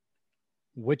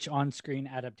 Which on-screen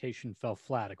adaptation fell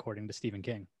flat according to Stephen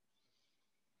King?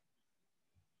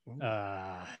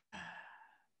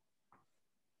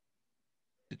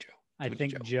 I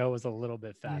think Joe was a little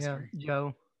bit faster. Yeah,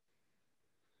 Joe.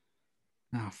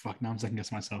 Oh fuck! Now I'm second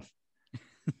guessing myself.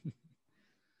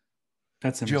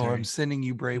 That's Joe, Cemetery. I'm sending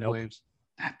you Brave Nope. Waves.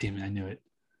 Ah, damn it! I knew it.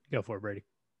 Go for it, Brady.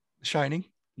 Shining.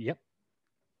 Yep.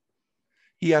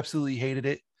 He absolutely hated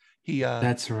it. He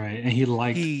That's right. And he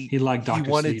liked Dr. he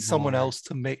wanted Sleep someone more. else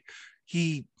to make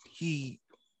he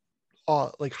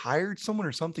like hired someone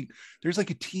or something. There's like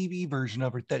a TV version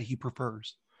of it that he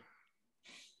prefers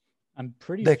I'm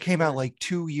pretty that came out sure- like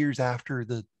 2 years after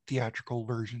the theatrical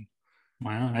version.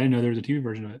 Wow, I didn't know there was a TV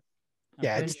version of it. I'm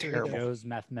Yeah, pretty it's sure terrible. Joe's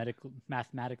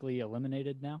mathematically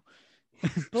eliminated now.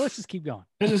 But let's just keep going.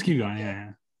 Let's just keep going.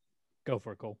 Yeah. Go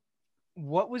for it, Cole.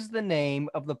 What was the name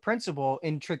of the principal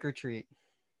in Trick or Treat?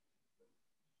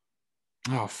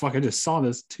 Oh fuck! I just saw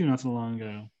this too not so long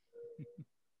ago.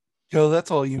 Yo,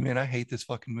 that's all you, man. I hate this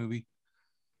fucking movie.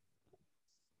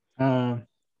 Uh,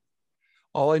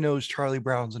 All I know is Charlie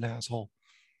Brown's an asshole.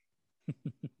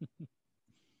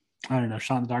 I don't know.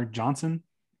 Shot in the Dark Johnson.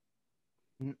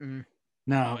 Mm-mm.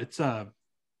 No, it's fuck.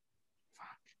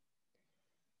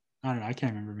 I don't know. I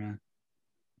can't remember, man.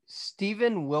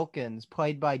 Stephen Wilkins,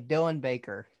 played by Dylan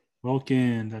Baker.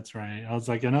 Wilkin. That's right. I was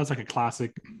like, I know it's like a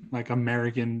classic, like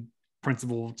American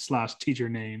principal / teacher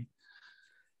name.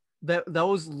 That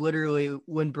was literally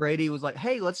when Brady was like,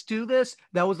 "Hey, let's do this."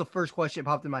 That was the first question that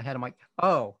popped in my head. I'm like,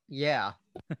 "Oh yeah."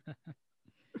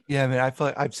 Yeah, man. I feel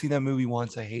like I've seen that movie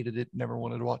once. I hated it. Never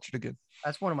wanted to watch it again.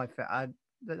 That's one of my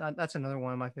that's another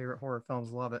one of my favorite horror films.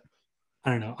 Love it.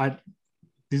 I don't know.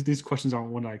 These questions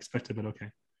aren't what I expected, but okay.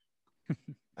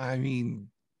 I mean,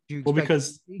 Do you Well, expect because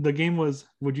it to be? the game was,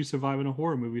 would you survive in a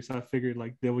horror movie? So I figured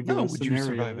like they would give No, us would you survive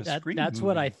scenarios. a screen That's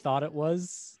what movie? I thought it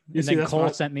was. You And see, then that's Cole what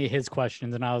I- sent me his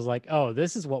questions, and I was like, "Oh,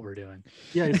 this is what we're doing."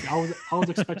 Yeah, you see, I was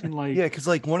expecting like yeah, because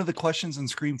like one of the questions in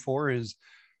Scream 4 is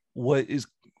what is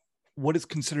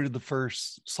considered the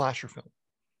first slasher film?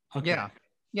 okay.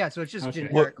 Yeah, so it's just Okay.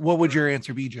 generic. What would your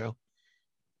answer be, Joe?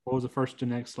 What was the first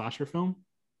generic slasher film?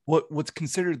 What's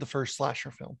considered the first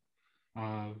slasher film?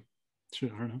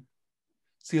 Shit, I don't know.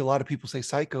 See, a lot of people say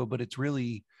Psycho, but it's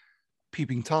really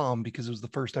Peeping Tom because it was the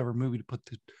first ever movie to put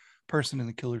the person in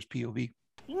the killer's POV.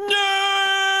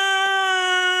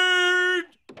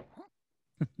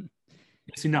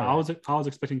 See, no, I was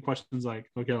expecting questions like,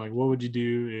 okay, like what would you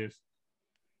do if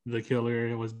the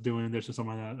killer was doing this or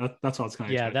something like that? That's what I was kind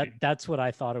of Yeah, expecting. that's what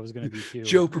I thought it was going to be too.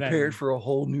 Joe Then prepared for a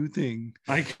whole new thing.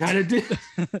 I kind of did.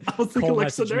 I was thinking Cole like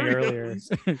messaged me earlier.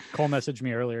 scenarios. Cole messaged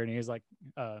me earlier, and he was like,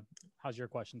 "How's your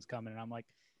questions coming?" And I'm like,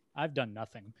 "I've done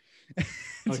nothing."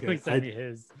 So Okay, he sent me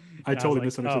his. I and totally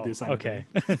was misunderstood like, the assignment. Okay.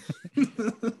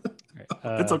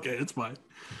 It's okay. It's fine.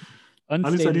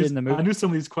 Unstated in the I movie. knew some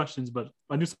of these questions, but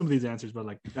I knew some of these answers, but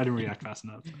like I didn't react fast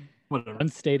enough. Whatever.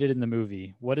 Unstated in the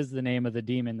movie. What is the name of the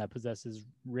demon that possesses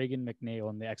Regan McNeil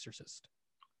in The Exorcist?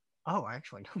 Oh, I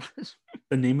actually know this.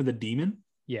 The name of the demon?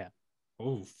 Yeah.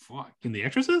 Oh fuck! In The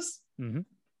Exorcist? Mm-hmm.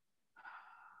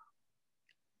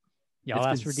 Yeah, It's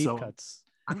I'll ask been for deep so- cuts.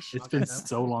 I'm It's shocked I been know.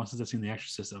 so long since I've seen The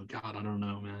Exorcist. Oh god, I don't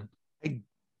know, man.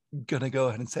 Gonna go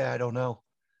ahead and say I don't know.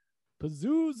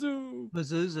 Pazuzu.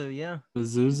 Pazuzu, yeah.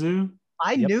 Pazuzu?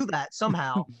 I Yep. knew that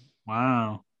somehow.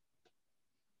 Wow.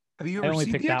 Have you I ever only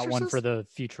seen picked The that one for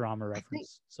Exorcist? the Futurama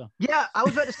reference. So Yeah, I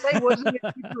was about to say, wasn't it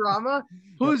Futurama?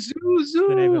 Pazuzu.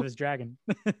 the name of his dragon.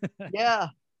 Yeah,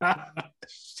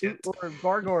 Shit. or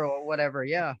gargoyle or whatever.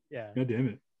 Yeah. Yeah. God damn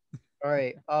it. All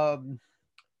right.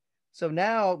 So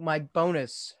now my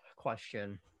bonus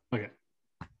question: Okay.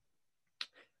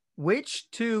 which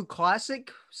two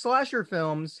classic slasher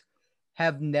films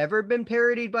have never been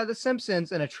parodied by The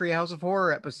Simpsons in a Treehouse of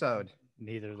Horror episode?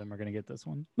 Neither of them are gonna get this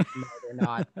one. No, they're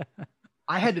not.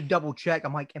 I had to double check.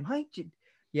 I'm like,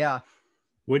 Yeah,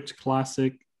 Which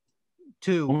classic?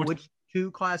 two. One more Which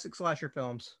two classic slasher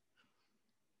films?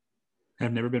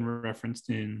 have never been referenced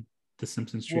in The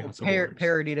Simpsons Well, Treehouse of Horrors.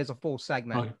 parodied as a full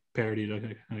segment. Okay, parodied.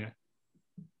 Okay.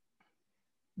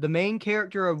 The main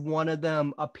character of one of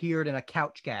them appeared in a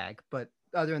couch gag, but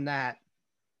other than that,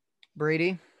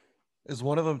 Brady? Is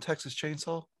one of them Texas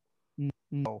Chainsaw?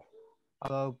 No.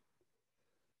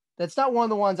 That's not one of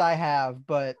the ones I have,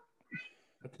 but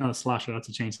That's not a slasher. That's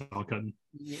a chainsaw cutting.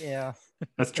 yeah.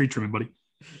 That's tree trimming, buddy.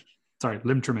 Sorry,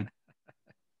 limb trimming.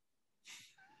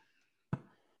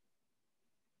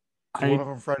 One of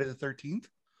them Friday the 13th?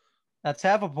 That's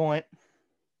half a point.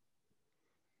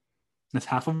 That's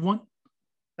half of one.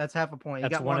 That's half a point. You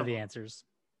That's got one of the answers.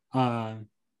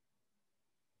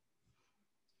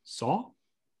 Saw.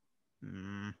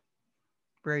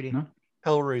 Brady. No.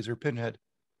 Hellraiser, Pinhead.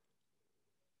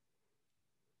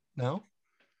 No?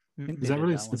 Is that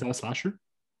really? Is that a slasher?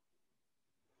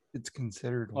 It's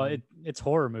considered Well, one. it's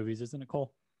horror movies, isn't it,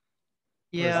 Cole?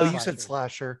 Yeah. Oh, you said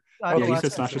slasher. Yeah, you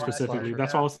said slasher slasher specifically.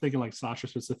 That's why I was thinking like slasher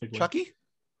specifically. Chucky?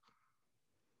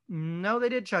 No, they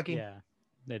did Chucky. Yeah,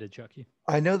 they did Chucky.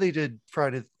 I know they did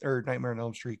Friday or Nightmare on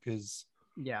Elm Street because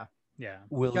Yeah. Yeah.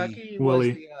 Willie. Chucky Willie.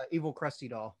 was the evil crusty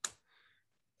doll.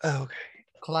 Oh, okay.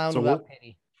 Clown So without what-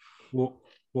 penny. What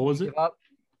was it? Give up.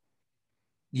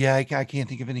 Yeah, I can't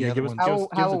think of any Yeah, other give us- ones. give us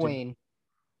a Halloween.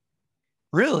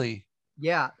 Really?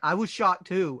 Yeah, I was shocked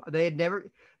too. They never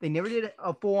did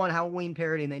a full on Halloween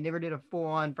parody, and they never did a full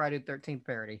on Friday the 13th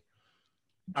parody.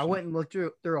 I went and looked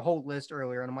through a whole list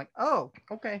earlier, and I'm like, oh,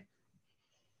 okay.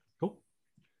 Cool.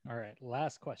 All right,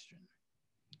 last question.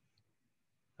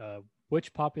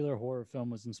 Which popular horror film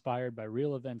was inspired by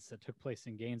real events that took place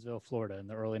in Gainesville, Florida in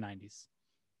the early 90s?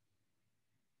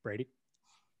 Brady?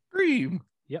 Scream.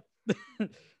 Yep.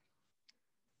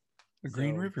 The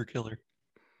Green So- River Killer.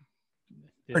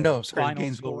 The Or no, sorry, final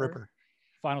Gainesville score- Ripper.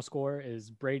 Final score is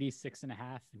Brady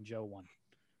 6.5 and Joe 1.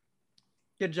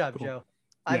 Good job, Cool. Joe.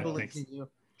 I Yeah, believe thanks. in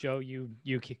you. Joe, you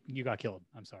got killed.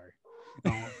 I'm sorry.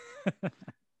 Oh,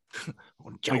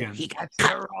 Joe, Again. he got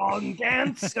The wrong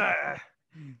answer.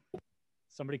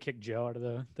 Somebody kick Joe out of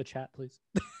the chat, please.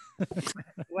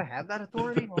 Do I have that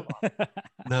authority? Hold on.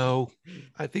 No,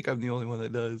 I think I'm the only one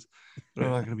that does. But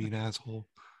I'm not going to be an asshole.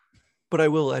 But I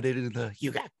will edit it in the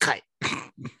you got cut.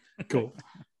 cool.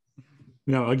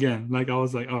 No, again, like I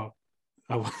was like, oh,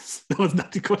 that was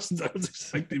not the questions I was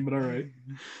expecting, but all right,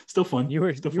 still fun. You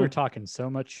were still you were fun. talking so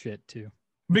much shit too.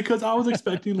 Because I was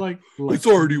expecting like It's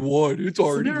already won. It's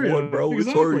already Scenario, won, bro. It's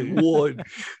already exactly. won.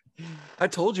 I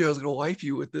told you I was going to wipe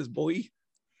you with this, boy.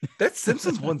 That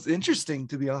Simpsons one's interesting,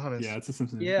 to be honest. Yeah, it's a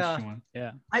Simpsons Yeah. interesting one.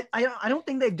 Yeah. I don't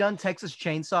think they've done Texas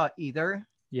Chainsaw either.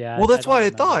 Yeah. Well, that's don't why I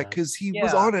remember thought that. because he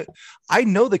was Yeah. on it. I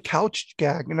know the couch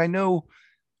gag, and I know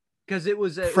Because it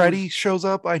was Freddy shows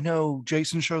up. I know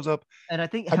Jason shows up. and I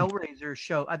think I'm- Hellraiser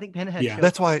show. I think Pinhead. Yeah. showed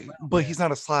That's up why, as well. but he's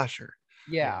not a slasher.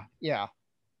 Yeah.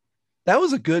 That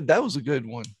was a good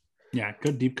one. Yeah,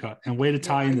 good deep cut and way to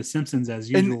tie in the Simpsons as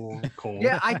And- usual. Cole.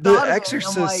 Yeah, I The thought of it, and I'm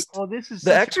Exorcist- like, well, this is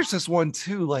The such a- Exorcist one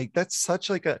too. Like that's such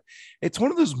like it's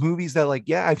one of those movies that like,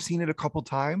 yeah, I've seen it a couple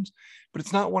times, but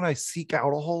it's not one I seek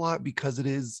out a whole lot because it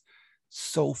is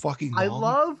so fucking long. I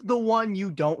love the one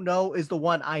you don't know is the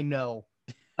one I know.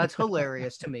 That's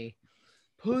hilarious to me.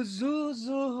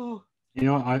 Pazuzu. You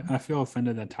know, I feel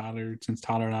offended that Tyler, since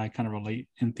Tyler and I kind of relate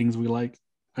in things we like,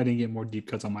 I didn't get more deep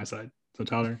cuts on my side. So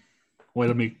Tyler, way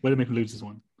to make me lose this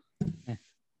one.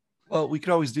 Well, we could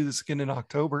always do this again in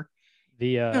October. The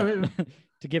Yeah.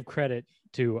 to give credit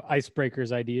to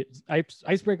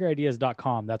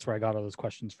icebreakerideas.com. That's where I got all those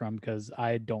questions from because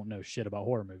I don't know shit about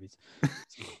horror movies.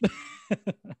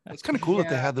 It's kind of cool that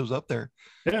they Yeah. had those up there.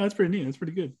 Yeah, that's pretty neat. That's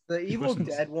pretty good. The Evil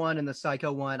questions. Dead one and the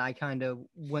Psycho one, I kind of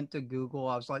went to Google.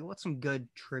 I was like, what's some good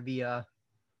trivia?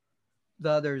 The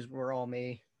others were all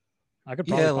me. I could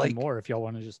Yeah, probably like- find more if y'all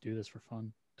want to just do this for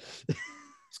fun.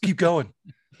 Let's keep going.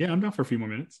 Yeah, I'm down for a few more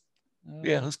minutes.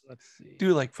 Yeah, let's see.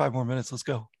 Do like 5 more minutes. Let's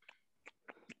go.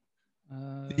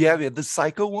 Uh, Yeah, man, the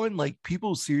Psycho one, like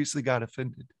people seriously got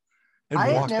offended. And I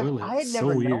had walked. never, really. I had So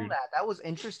never known weird. that. That was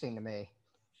interesting to me.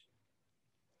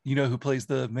 You know who plays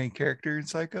the main character in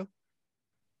Psycho?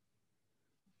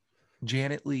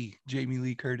 Janet Leigh, Jamie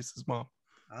Lee Curtis's mom.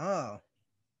 Oh.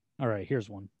 All right, here's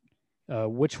one.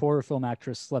 Which horror film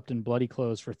actress slept in bloody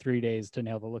clothes for 3 days to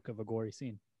nail the look of a gory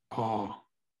scene? Oh,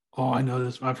 I know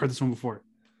this. I've heard this one before.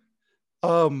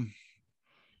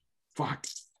 Fuck.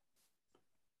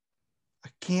 I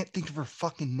can't think of her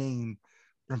fucking name,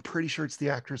 but I'm pretty sure it's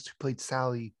the actress who played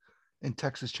Sally in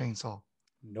Texas Chainsaw.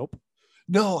 Nope.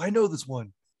 No, I know this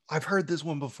one. I've heard this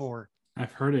one before.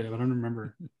 I've heard it, but I don't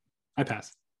remember. I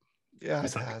pass. Yeah, I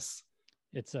suck. pass.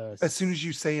 It's As soon as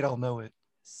you say it, I'll know it.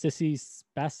 Sissy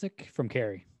Spacek from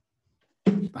Carrie.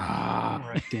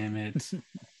 Ah, damn it.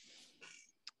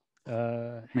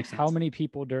 Makes How sense. many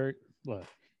people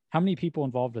how many people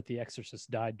involved with The Exorcist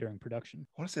died during production?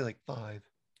 I want to say like 5. I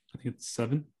think it's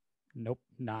 7. Nope,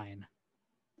 9.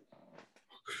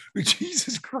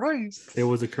 Jesus Christ. It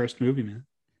was a cursed movie, man.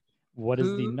 What is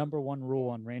the number one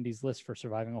rule on Randy's list for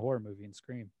surviving a horror movie in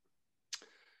Scream?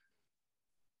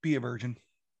 Be a virgin.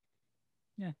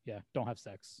 Yeah. Don't have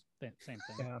sex. Same thing.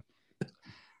 Yeah.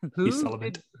 He's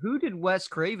celibate. Who did Wes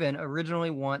Craven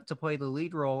originally want to play the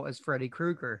lead role as Freddy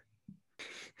Krueger?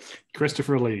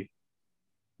 Christopher Lee.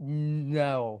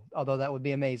 No, although that would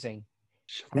be amazing.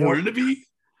 Wanted to be.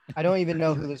 I don't even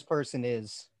know who this person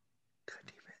is. God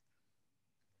damn it.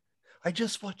 I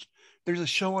just watched, there's a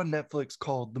show on Netflix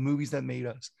called The Movies That Made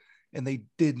Us, and they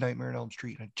did Nightmare on Elm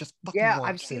Street. I just fucking Yeah, watched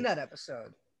I've seen it. that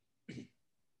episode.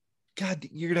 God,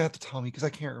 you're going to have to tell me because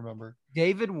I can't remember.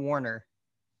 David Warner.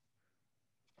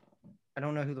 I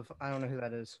don't know who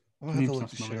that is. I'm going to have to Name's look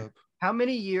this shit familiar. up. How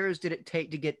many years did it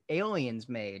take to get Aliens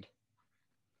made?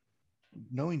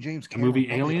 Knowing James The Cameron, movie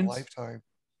probably a Aliens? lifetime.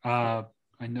 I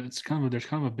know there's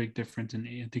kind of a big difference in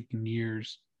I think in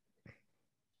years.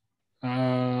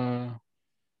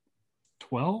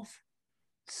 12?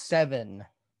 7.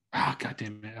 Ah, god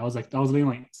damn it. I was thinking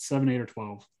like 7, 8, or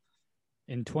 12.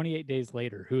 In 28 days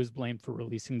later, who is blamed for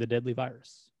releasing the deadly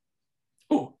virus?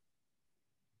 Oh.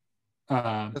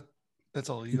 That's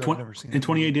all In you. I've never seen in that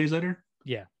 28 movie. days later?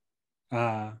 Yeah.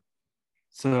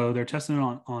 So they're testing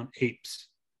it on apes.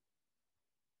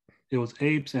 It was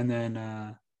apes, and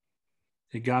then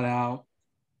it got out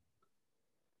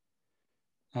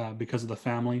because of the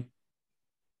family.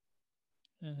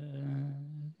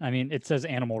 I mean, it says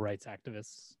animal rights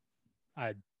activists.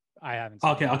 I haven't.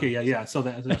 Seen Okay, yeah. So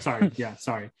sorry.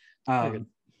 You're good.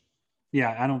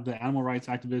 The animal rights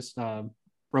activists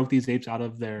broke these apes out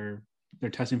of their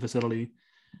testing facility,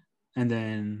 and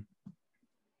then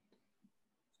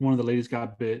one of the ladies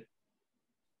got bit,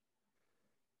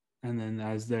 and then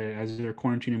as they're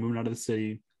quarantining, moving out of the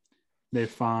city, they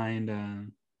find.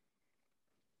 I'm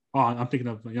thinking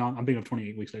of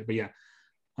 28 weeks later, but yeah,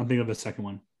 I'm thinking of the second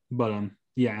one. But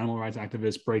animal rights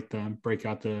activists break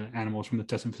out the animals from the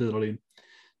testing facility.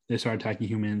 They start attacking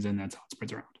humans, and that's how it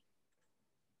spreads around.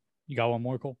 You got one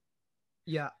more, Cole?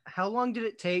 Yeah. How long did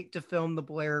it take to film the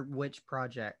Blair Witch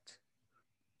Project?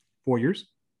 4 years.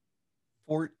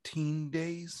 14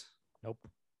 days? Nope.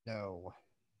 No.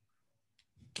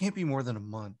 Can't be more than a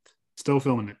month. Still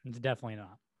filming it. It's definitely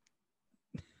not.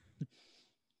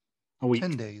 A week.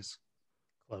 10 days.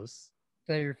 Close. Is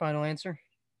that your final answer?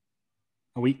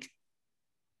 A week.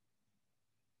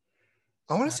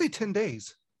 I want to say 10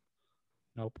 days.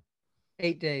 Nope.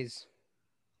 8 days.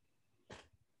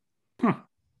 Huh.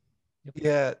 Yep.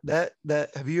 Yeah, that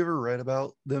have you ever read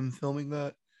about them filming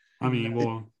that? I mean,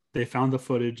 well, they found the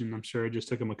footage, and I'm sure it just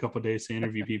took them a couple of days to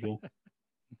interview people.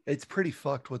 It's pretty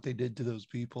fucked what they did to those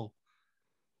people.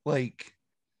 Like,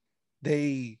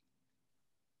 they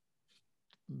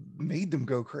made them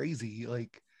go crazy.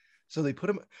 Like, so they put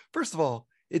them, first of all,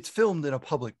 it's filmed in a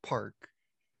public park.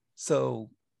 So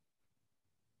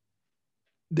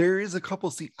there is a couple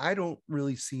scenes, I don't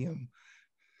really see them,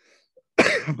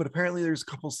 but apparently there's a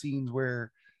couple scenes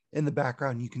where in the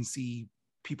background you can see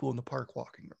people in the park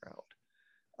walking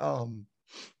around.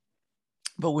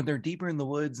 But when they're deeper in the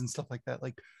woods and stuff like that,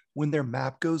 like when their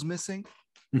map goes missing,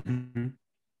 Mm-hmm.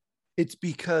 it's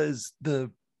because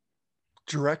the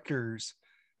directors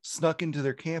snuck into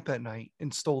their camp at night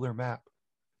and stole their map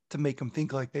to make them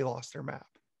think like they lost their map.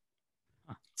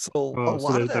 So a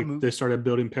lot of that movie, they started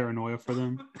building paranoia for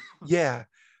them. yeah.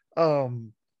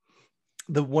 One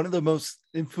of the most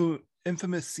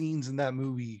infamous scenes in that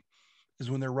movie is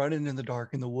when they're running in the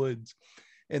dark in the woods,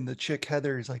 and the chick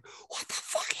Heather is like, "What the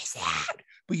fuck is that?"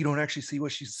 But you don't actually see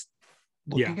what she's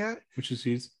looking at. Which is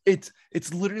he's It's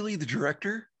literally the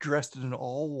director dressed in an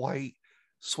all white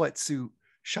sweatsuit,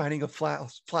 shining a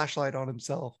flashlight on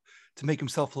himself to make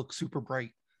himself look super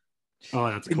bright. oh,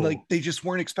 that's And cool. like they just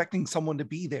weren't expecting someone to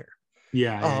be there.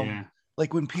 Yeah.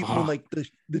 Like when people like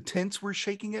the tents were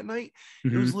shaking at night,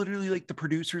 it was literally like the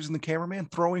producers and the cameraman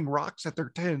throwing rocks at their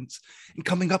tents and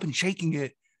coming up and shaking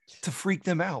it to freak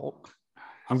them out.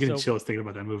 I'm getting chills thinking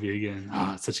about that movie again.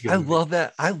 It's such a good I movie. love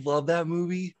that. I love that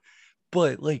movie.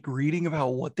 But like reading about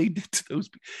what they did to those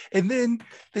people, and then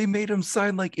they made them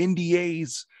sign like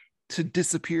NDAs to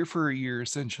disappear for a year,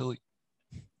 essentially,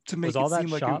 to make Was all it that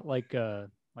seem shot like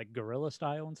guerrilla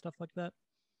style and stuff like that?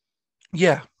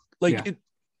 yeah, like Yeah. it.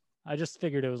 I just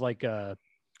figured it was like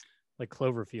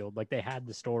Cloverfield. Like they had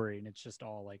the story and it's just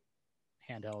all like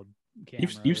handheld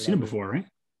camera. You've seen it before, right?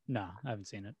 No, I haven't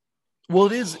seen it. Well,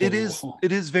 it is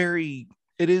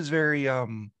it is very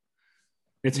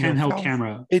It's you know, handheld found-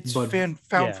 camera. it's but found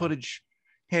yeah. footage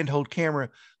handheld camera,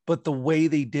 but the way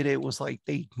they did it was like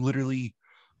they literally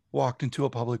walked into a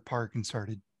public park and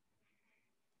started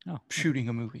Oh, shooting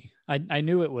a movie. I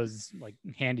knew it was like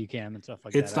handy cam and stuff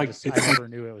like It's that. like- I it's never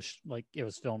knew it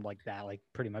was filmed like that. Like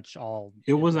pretty much all.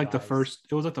 it was like the improvised. first.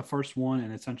 It was like the first one,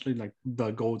 and essentially like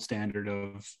the gold standard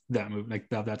of that movie, like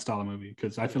that style of movie.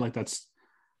 Because I feel like that's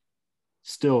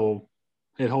still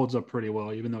it holds up pretty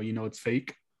well, even though you know it's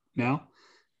fake now.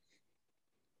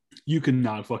 You could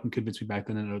not fucking convince me back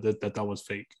then that was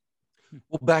fake.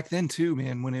 Well, back then too,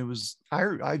 man, when it was,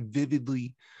 I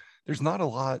vividly, there's not a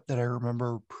lot that I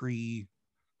remember pre,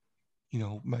 you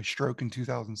know, my stroke in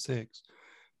 2006,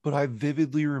 but I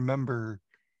vividly remember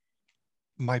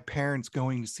my parents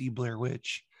going to see Blair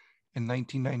Witch in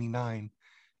 1999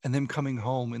 and them coming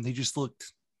home and they just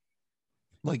looked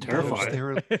like ghosts.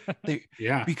 Terrified. They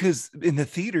Yeah. because in the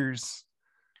theaters,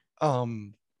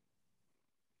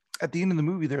 at the end of the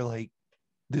movie, they're like,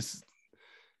 this,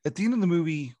 at the end of the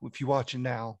movie, if you watch it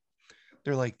now,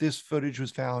 they're like, this footage was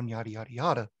found, yada, yada,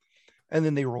 yada. And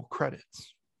then they roll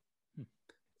credits.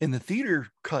 In the theater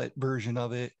cut version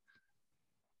of it,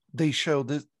 they show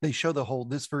the whole,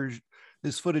 this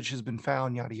footage has been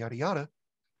found, yada, yada, yada.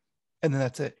 And then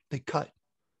that's it. They cut.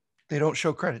 They don't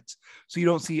show credits. So you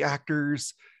don't see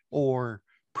actors or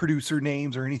producer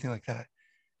names or anything like that.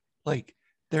 Like,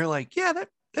 they're like, yeah,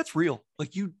 that's real.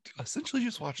 Like, you essentially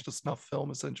just watched a snuff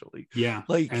film, essentially. Yeah.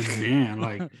 Like, And man,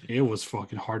 like it was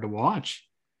fucking hard to watch.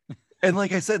 and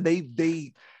like I said,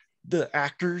 the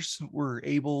actors were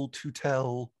able to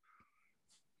tell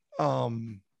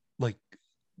like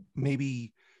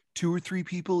maybe 2 or 3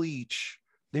 people each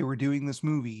they were doing this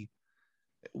movie,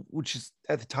 which is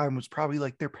at the time was probably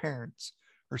like their parents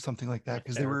or something like that,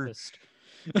 because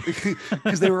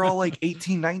they were all like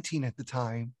 18, 19 at the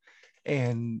time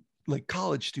and like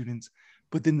college students,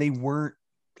 but then they weren't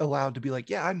allowed to be like,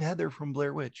 yeah, I'm Heather from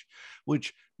Blair Witch,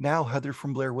 which now Heather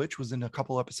from Blair Witch was in a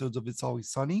couple episodes of It's Always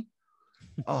Sunny.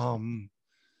 The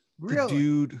Really?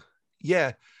 dude,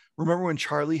 yeah. Remember when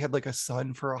Charlie had like a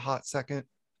son for a hot second?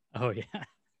 Oh yeah.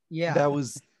 Yeah. That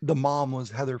was, the mom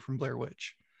was Heather from Blair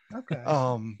Witch. Okay.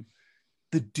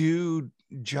 The dude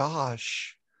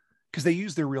Josh, because they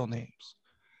use their real names,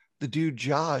 the dude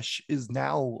Josh is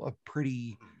now a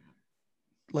pretty,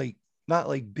 like, not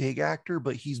like big actor,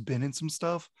 but he's been in some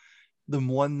stuff. The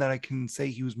one that I can say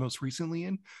he was most recently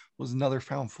in was another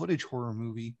found footage horror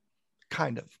movie,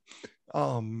 kind of,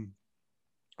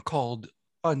 called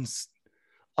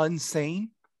Unsane.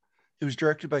 It was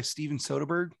directed by Steven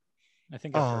Soderbergh. I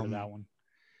think I've heard of that one.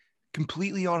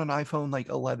 Completely on an iPhone like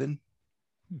 11,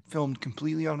 filmed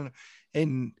completely on an,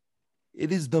 and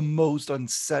it is the most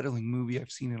unsettling movie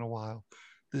I've seen in a while.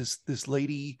 This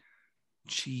lady,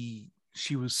 she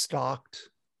was stalked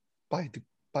by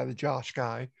the Josh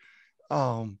guy,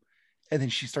 and then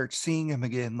she starts seeing him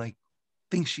again, like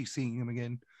thinks she's seeing him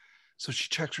again, so she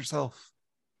checks herself,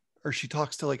 or she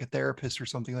talks to like a therapist or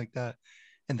something like that,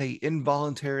 and they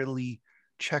involuntarily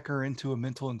check her into a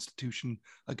mental institution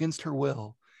against her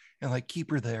will and like keep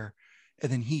her there,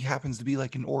 and then he happens to be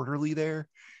like an orderly there.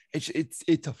 It's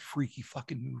a freaky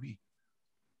fucking movie,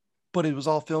 but it was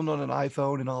all filmed on an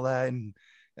iPhone and all that. And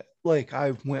like,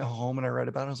 I went home and I read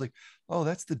about it. I was like, oh,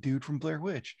 that's the dude from Blair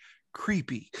Witch.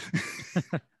 Creepy.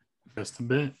 Just a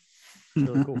bit.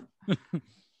 Really cool.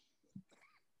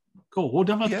 Cool. We'll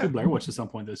definitely have to Yeah. do Blair Witch at some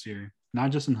point this year.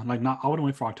 Not just in like, not, I wouldn't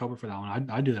wait for October for that one.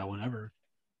 I'd do that whenever.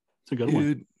 It's a good one.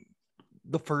 Dude,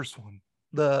 the first one.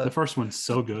 The The first one's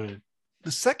so good.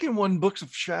 second one, Books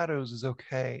of Shadows, is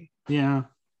okay. Yeah.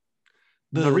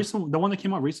 The The one that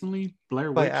came out recently,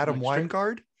 Blair by Witch, Adam like,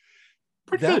 Weingart.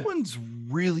 pretty That good. one's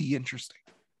really interesting.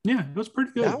 Yeah, it was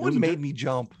pretty good. That It was one a made di- me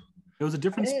jump. It was a I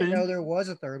different didn't spin. know there was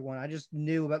a third one. I just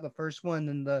knew about the first one,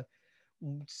 and the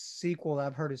sequel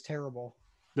I've heard is terrible.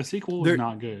 The sequel was There-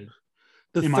 not good.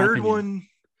 The in my third opinion.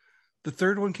 the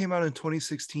third one came out in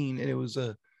 2016, and it was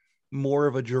a more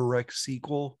of a direct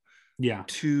sequel Yeah.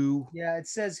 to Yeah, it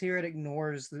says here it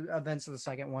ignores the events of the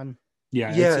second one.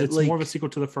 Yeah. Yeah, It's more of a like- sequel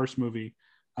to the first movie.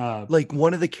 like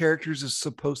one of the characters is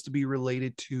supposed to be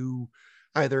related to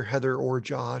either Heather or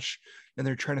Josh, and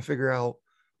they're trying to figure out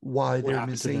why What they're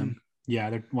happened to missing. them.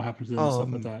 Yeah, what happened to them and stuff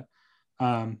like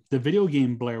Um, that. The video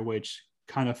game Blair Witch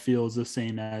kind of feels the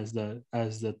same as the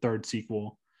third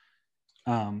sequel.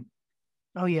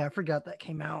 Oh yeah, I forgot that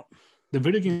came out. The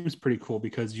video game is pretty cool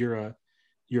because you're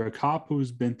a cop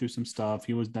who's been through some stuff.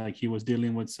 He was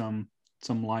dealing with some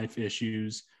life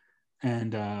issues,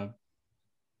 and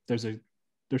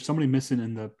there's somebody missing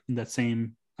in that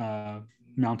same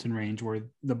mountain range where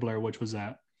the Blair Witch was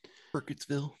at.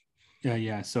 Burkittsville.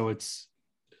 Yeah. So it's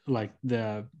like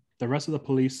the rest of the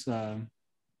police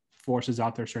force is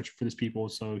out there searching for these people.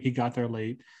 So he got there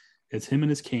late. It's him and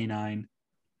his canine,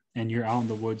 and you're out in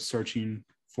the woods searching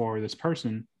for this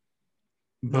person.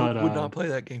 But would not play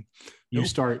that game. You Nope.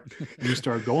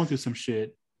 start going through some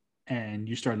shit, and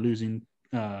you start losing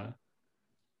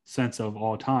sense of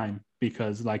all time,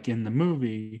 because like in the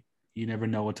movie, you never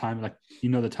know what time. Like you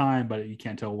know the time, but you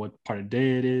can't tell what part of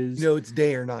day it is. You know, it's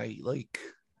day or night. Like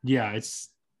Yeah,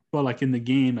 but like in the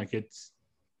game, like it's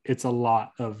a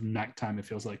lot of nighttime, it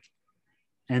feels like.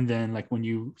 And then like when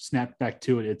you snap back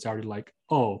to it, it's already like,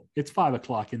 oh, it's 5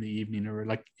 o'clock in the evening, or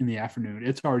like in the afternoon.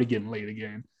 It's already getting late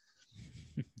again.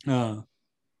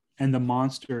 And the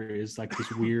monster is like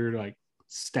this weird, like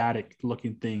static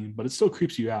looking thing, but it still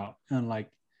creeps you out. And like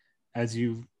as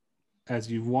you've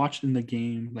watched in the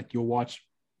game, like you'll watch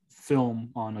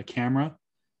film on a camera,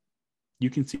 you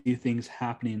can see things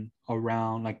happening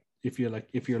around. Like if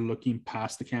you're looking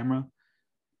past the camera,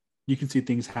 you can see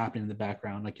things happening in the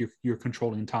background. Like you're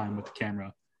controlling time with the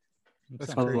camera.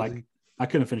 that's But crazy. like I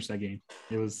couldn't finish that game.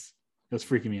 It was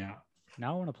freaking me out.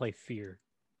 Now I want to play Fear.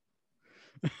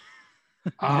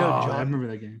 I remember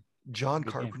that game. John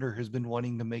Good game. Carpenter has been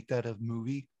wanting to make that a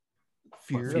movie.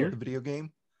 Fear, Fear? the video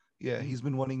game. Yeah, he's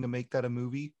been wanting to make that a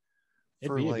movie.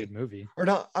 It'd be a good movie. Or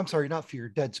not, I'm sorry, not Fear,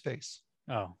 Dead Space.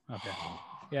 Oh, okay.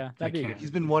 Yeah, that'd be a good.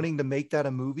 He's been wanting to make that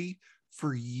a movie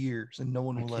for years, and no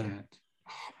one I will let him. can't.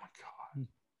 Oh my god!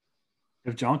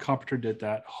 If John Carpenter did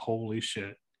that, holy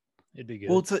shit! It'd be good.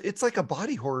 Well, it's like a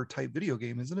body horror type video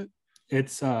game, isn't it?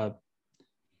 It's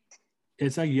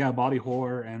like body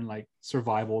horror and like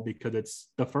survival, because it's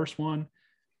the first one.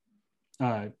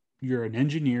 You're an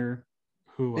engineer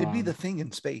who It'd be the thing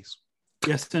in space.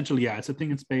 yeah, essentially, yeah, it's a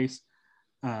thing in space,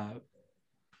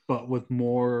 but with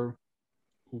more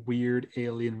weird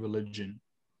alien religion,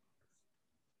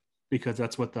 because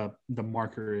that's what the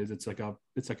marker is. It's like a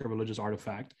religious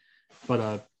artifact.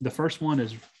 But the first one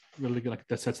is really good. Like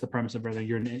that sets the premise of everything.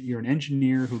 You're an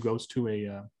engineer who goes to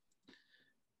a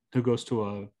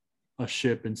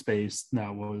ship in space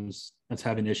that's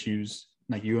having issues.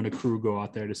 Like you and a crew go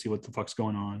out there to see what the fuck's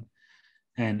going on,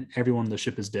 and everyone on the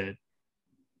ship is dead,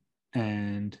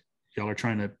 and y'all are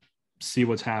trying to see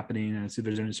what's happening and see if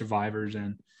there's any survivors.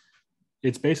 And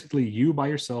it's basically you by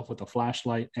yourself with a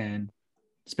flashlight and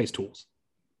space tools.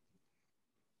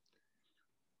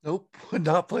 Nope, would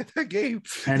not play that game.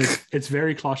 And it's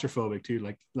very claustrophobic too.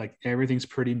 Like everything's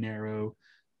pretty narrow.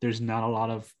 There's not a lot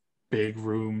of big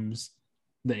rooms.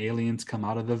 The aliens come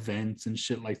out of the vents and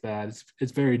shit like that.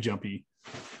 It's very jumpy.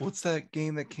 What's that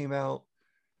game that came out?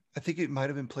 I think it might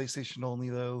have been PlayStation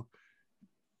only though.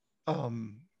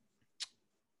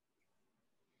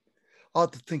 I'll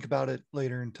have to think about it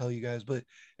later and tell you guys, but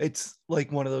it's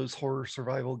like one of those horror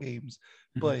survival games,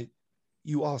 but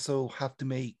you also have to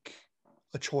make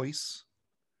a choice.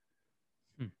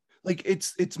 Like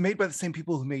it's made by the same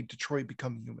people who made Detroit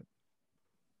Become Human.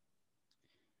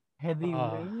 Heavy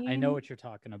Rain? I know what you're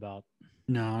talking about.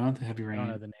 No, I don't think Heavy Rain. I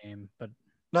don't know the name, but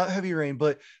Not Heavy Rain,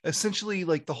 but essentially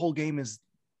like the whole game is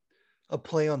a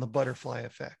play on the butterfly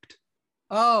effect.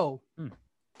 Oh,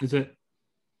 Is it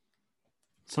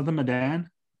something Madan?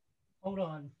 hold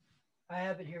on. I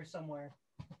have it here somewhere.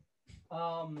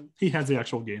 He has the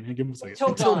actual game. Give him a second.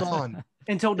 Until Dawn.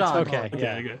 Until Dawn. okay. Okay,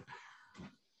 Yeah. okay.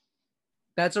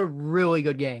 That's a really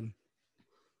good game.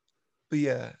 But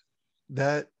yeah,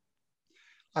 that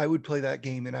I would play that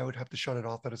game and I would have to shut it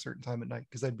off at a certain time at night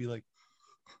because I'd be like,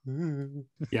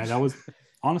 Yeah, that was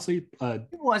honestly It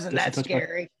wasn't Just that to touch back-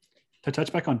 scary. to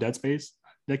touch back on Dead Space.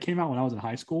 That came out when I was in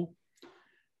high school.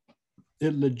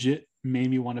 It legit made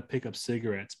me want to pick up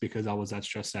cigarettes because I was that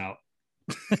stressed out.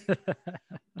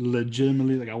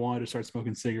 Legitimately, like I wanted to start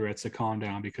smoking cigarettes to calm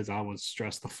down because I was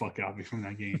stressed the fuck out of me from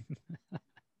that game.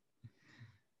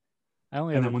 I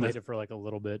only And ever then when played the- it for like a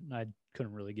little bit. I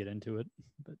couldn't really get into it,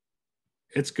 but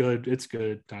It's good. It's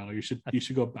good, Tyler. You should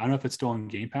go. I don't know if it's still on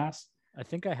Game Pass. I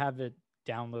think I have it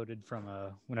downloaded from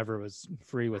whenever it was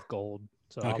free with gold.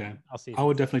 So Okay. I'll see. I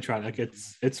would definitely try it. Like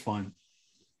it's fun.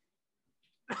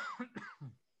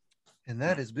 and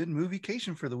that has been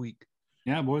Moviecation for the week.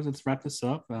 Yeah, boys, let's wrap this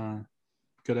up.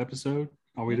 Good episode.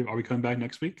 Are we coming back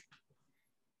next week?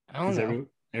 I don't 'Cause know.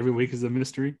 every week is a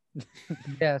mystery.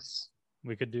 Yes.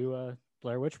 We could do a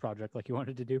Blair Witch Project like you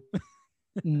wanted to do.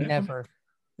 Never.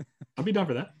 I'll be down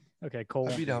for that. Okay, Cole.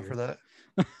 I'd be down for that.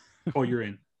 Oh, you're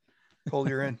in. Cole,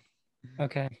 you're in.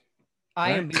 Okay.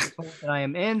 I am being told that I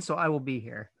am in, so I will be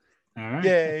here. All right.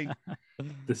 Yay.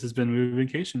 This has been Movie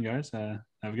Vacation, guys. Have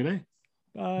a good day.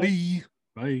 Bye.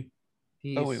 Bye.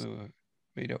 Peace. Oh,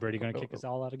 wait. Brady gonna kick us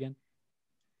all out again?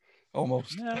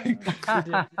 Almost. Yeah, we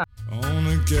did. On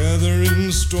a gathering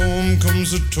storm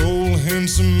comes a tall,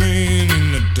 handsome man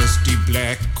in a dusty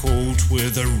black coat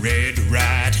with a red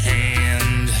right hand.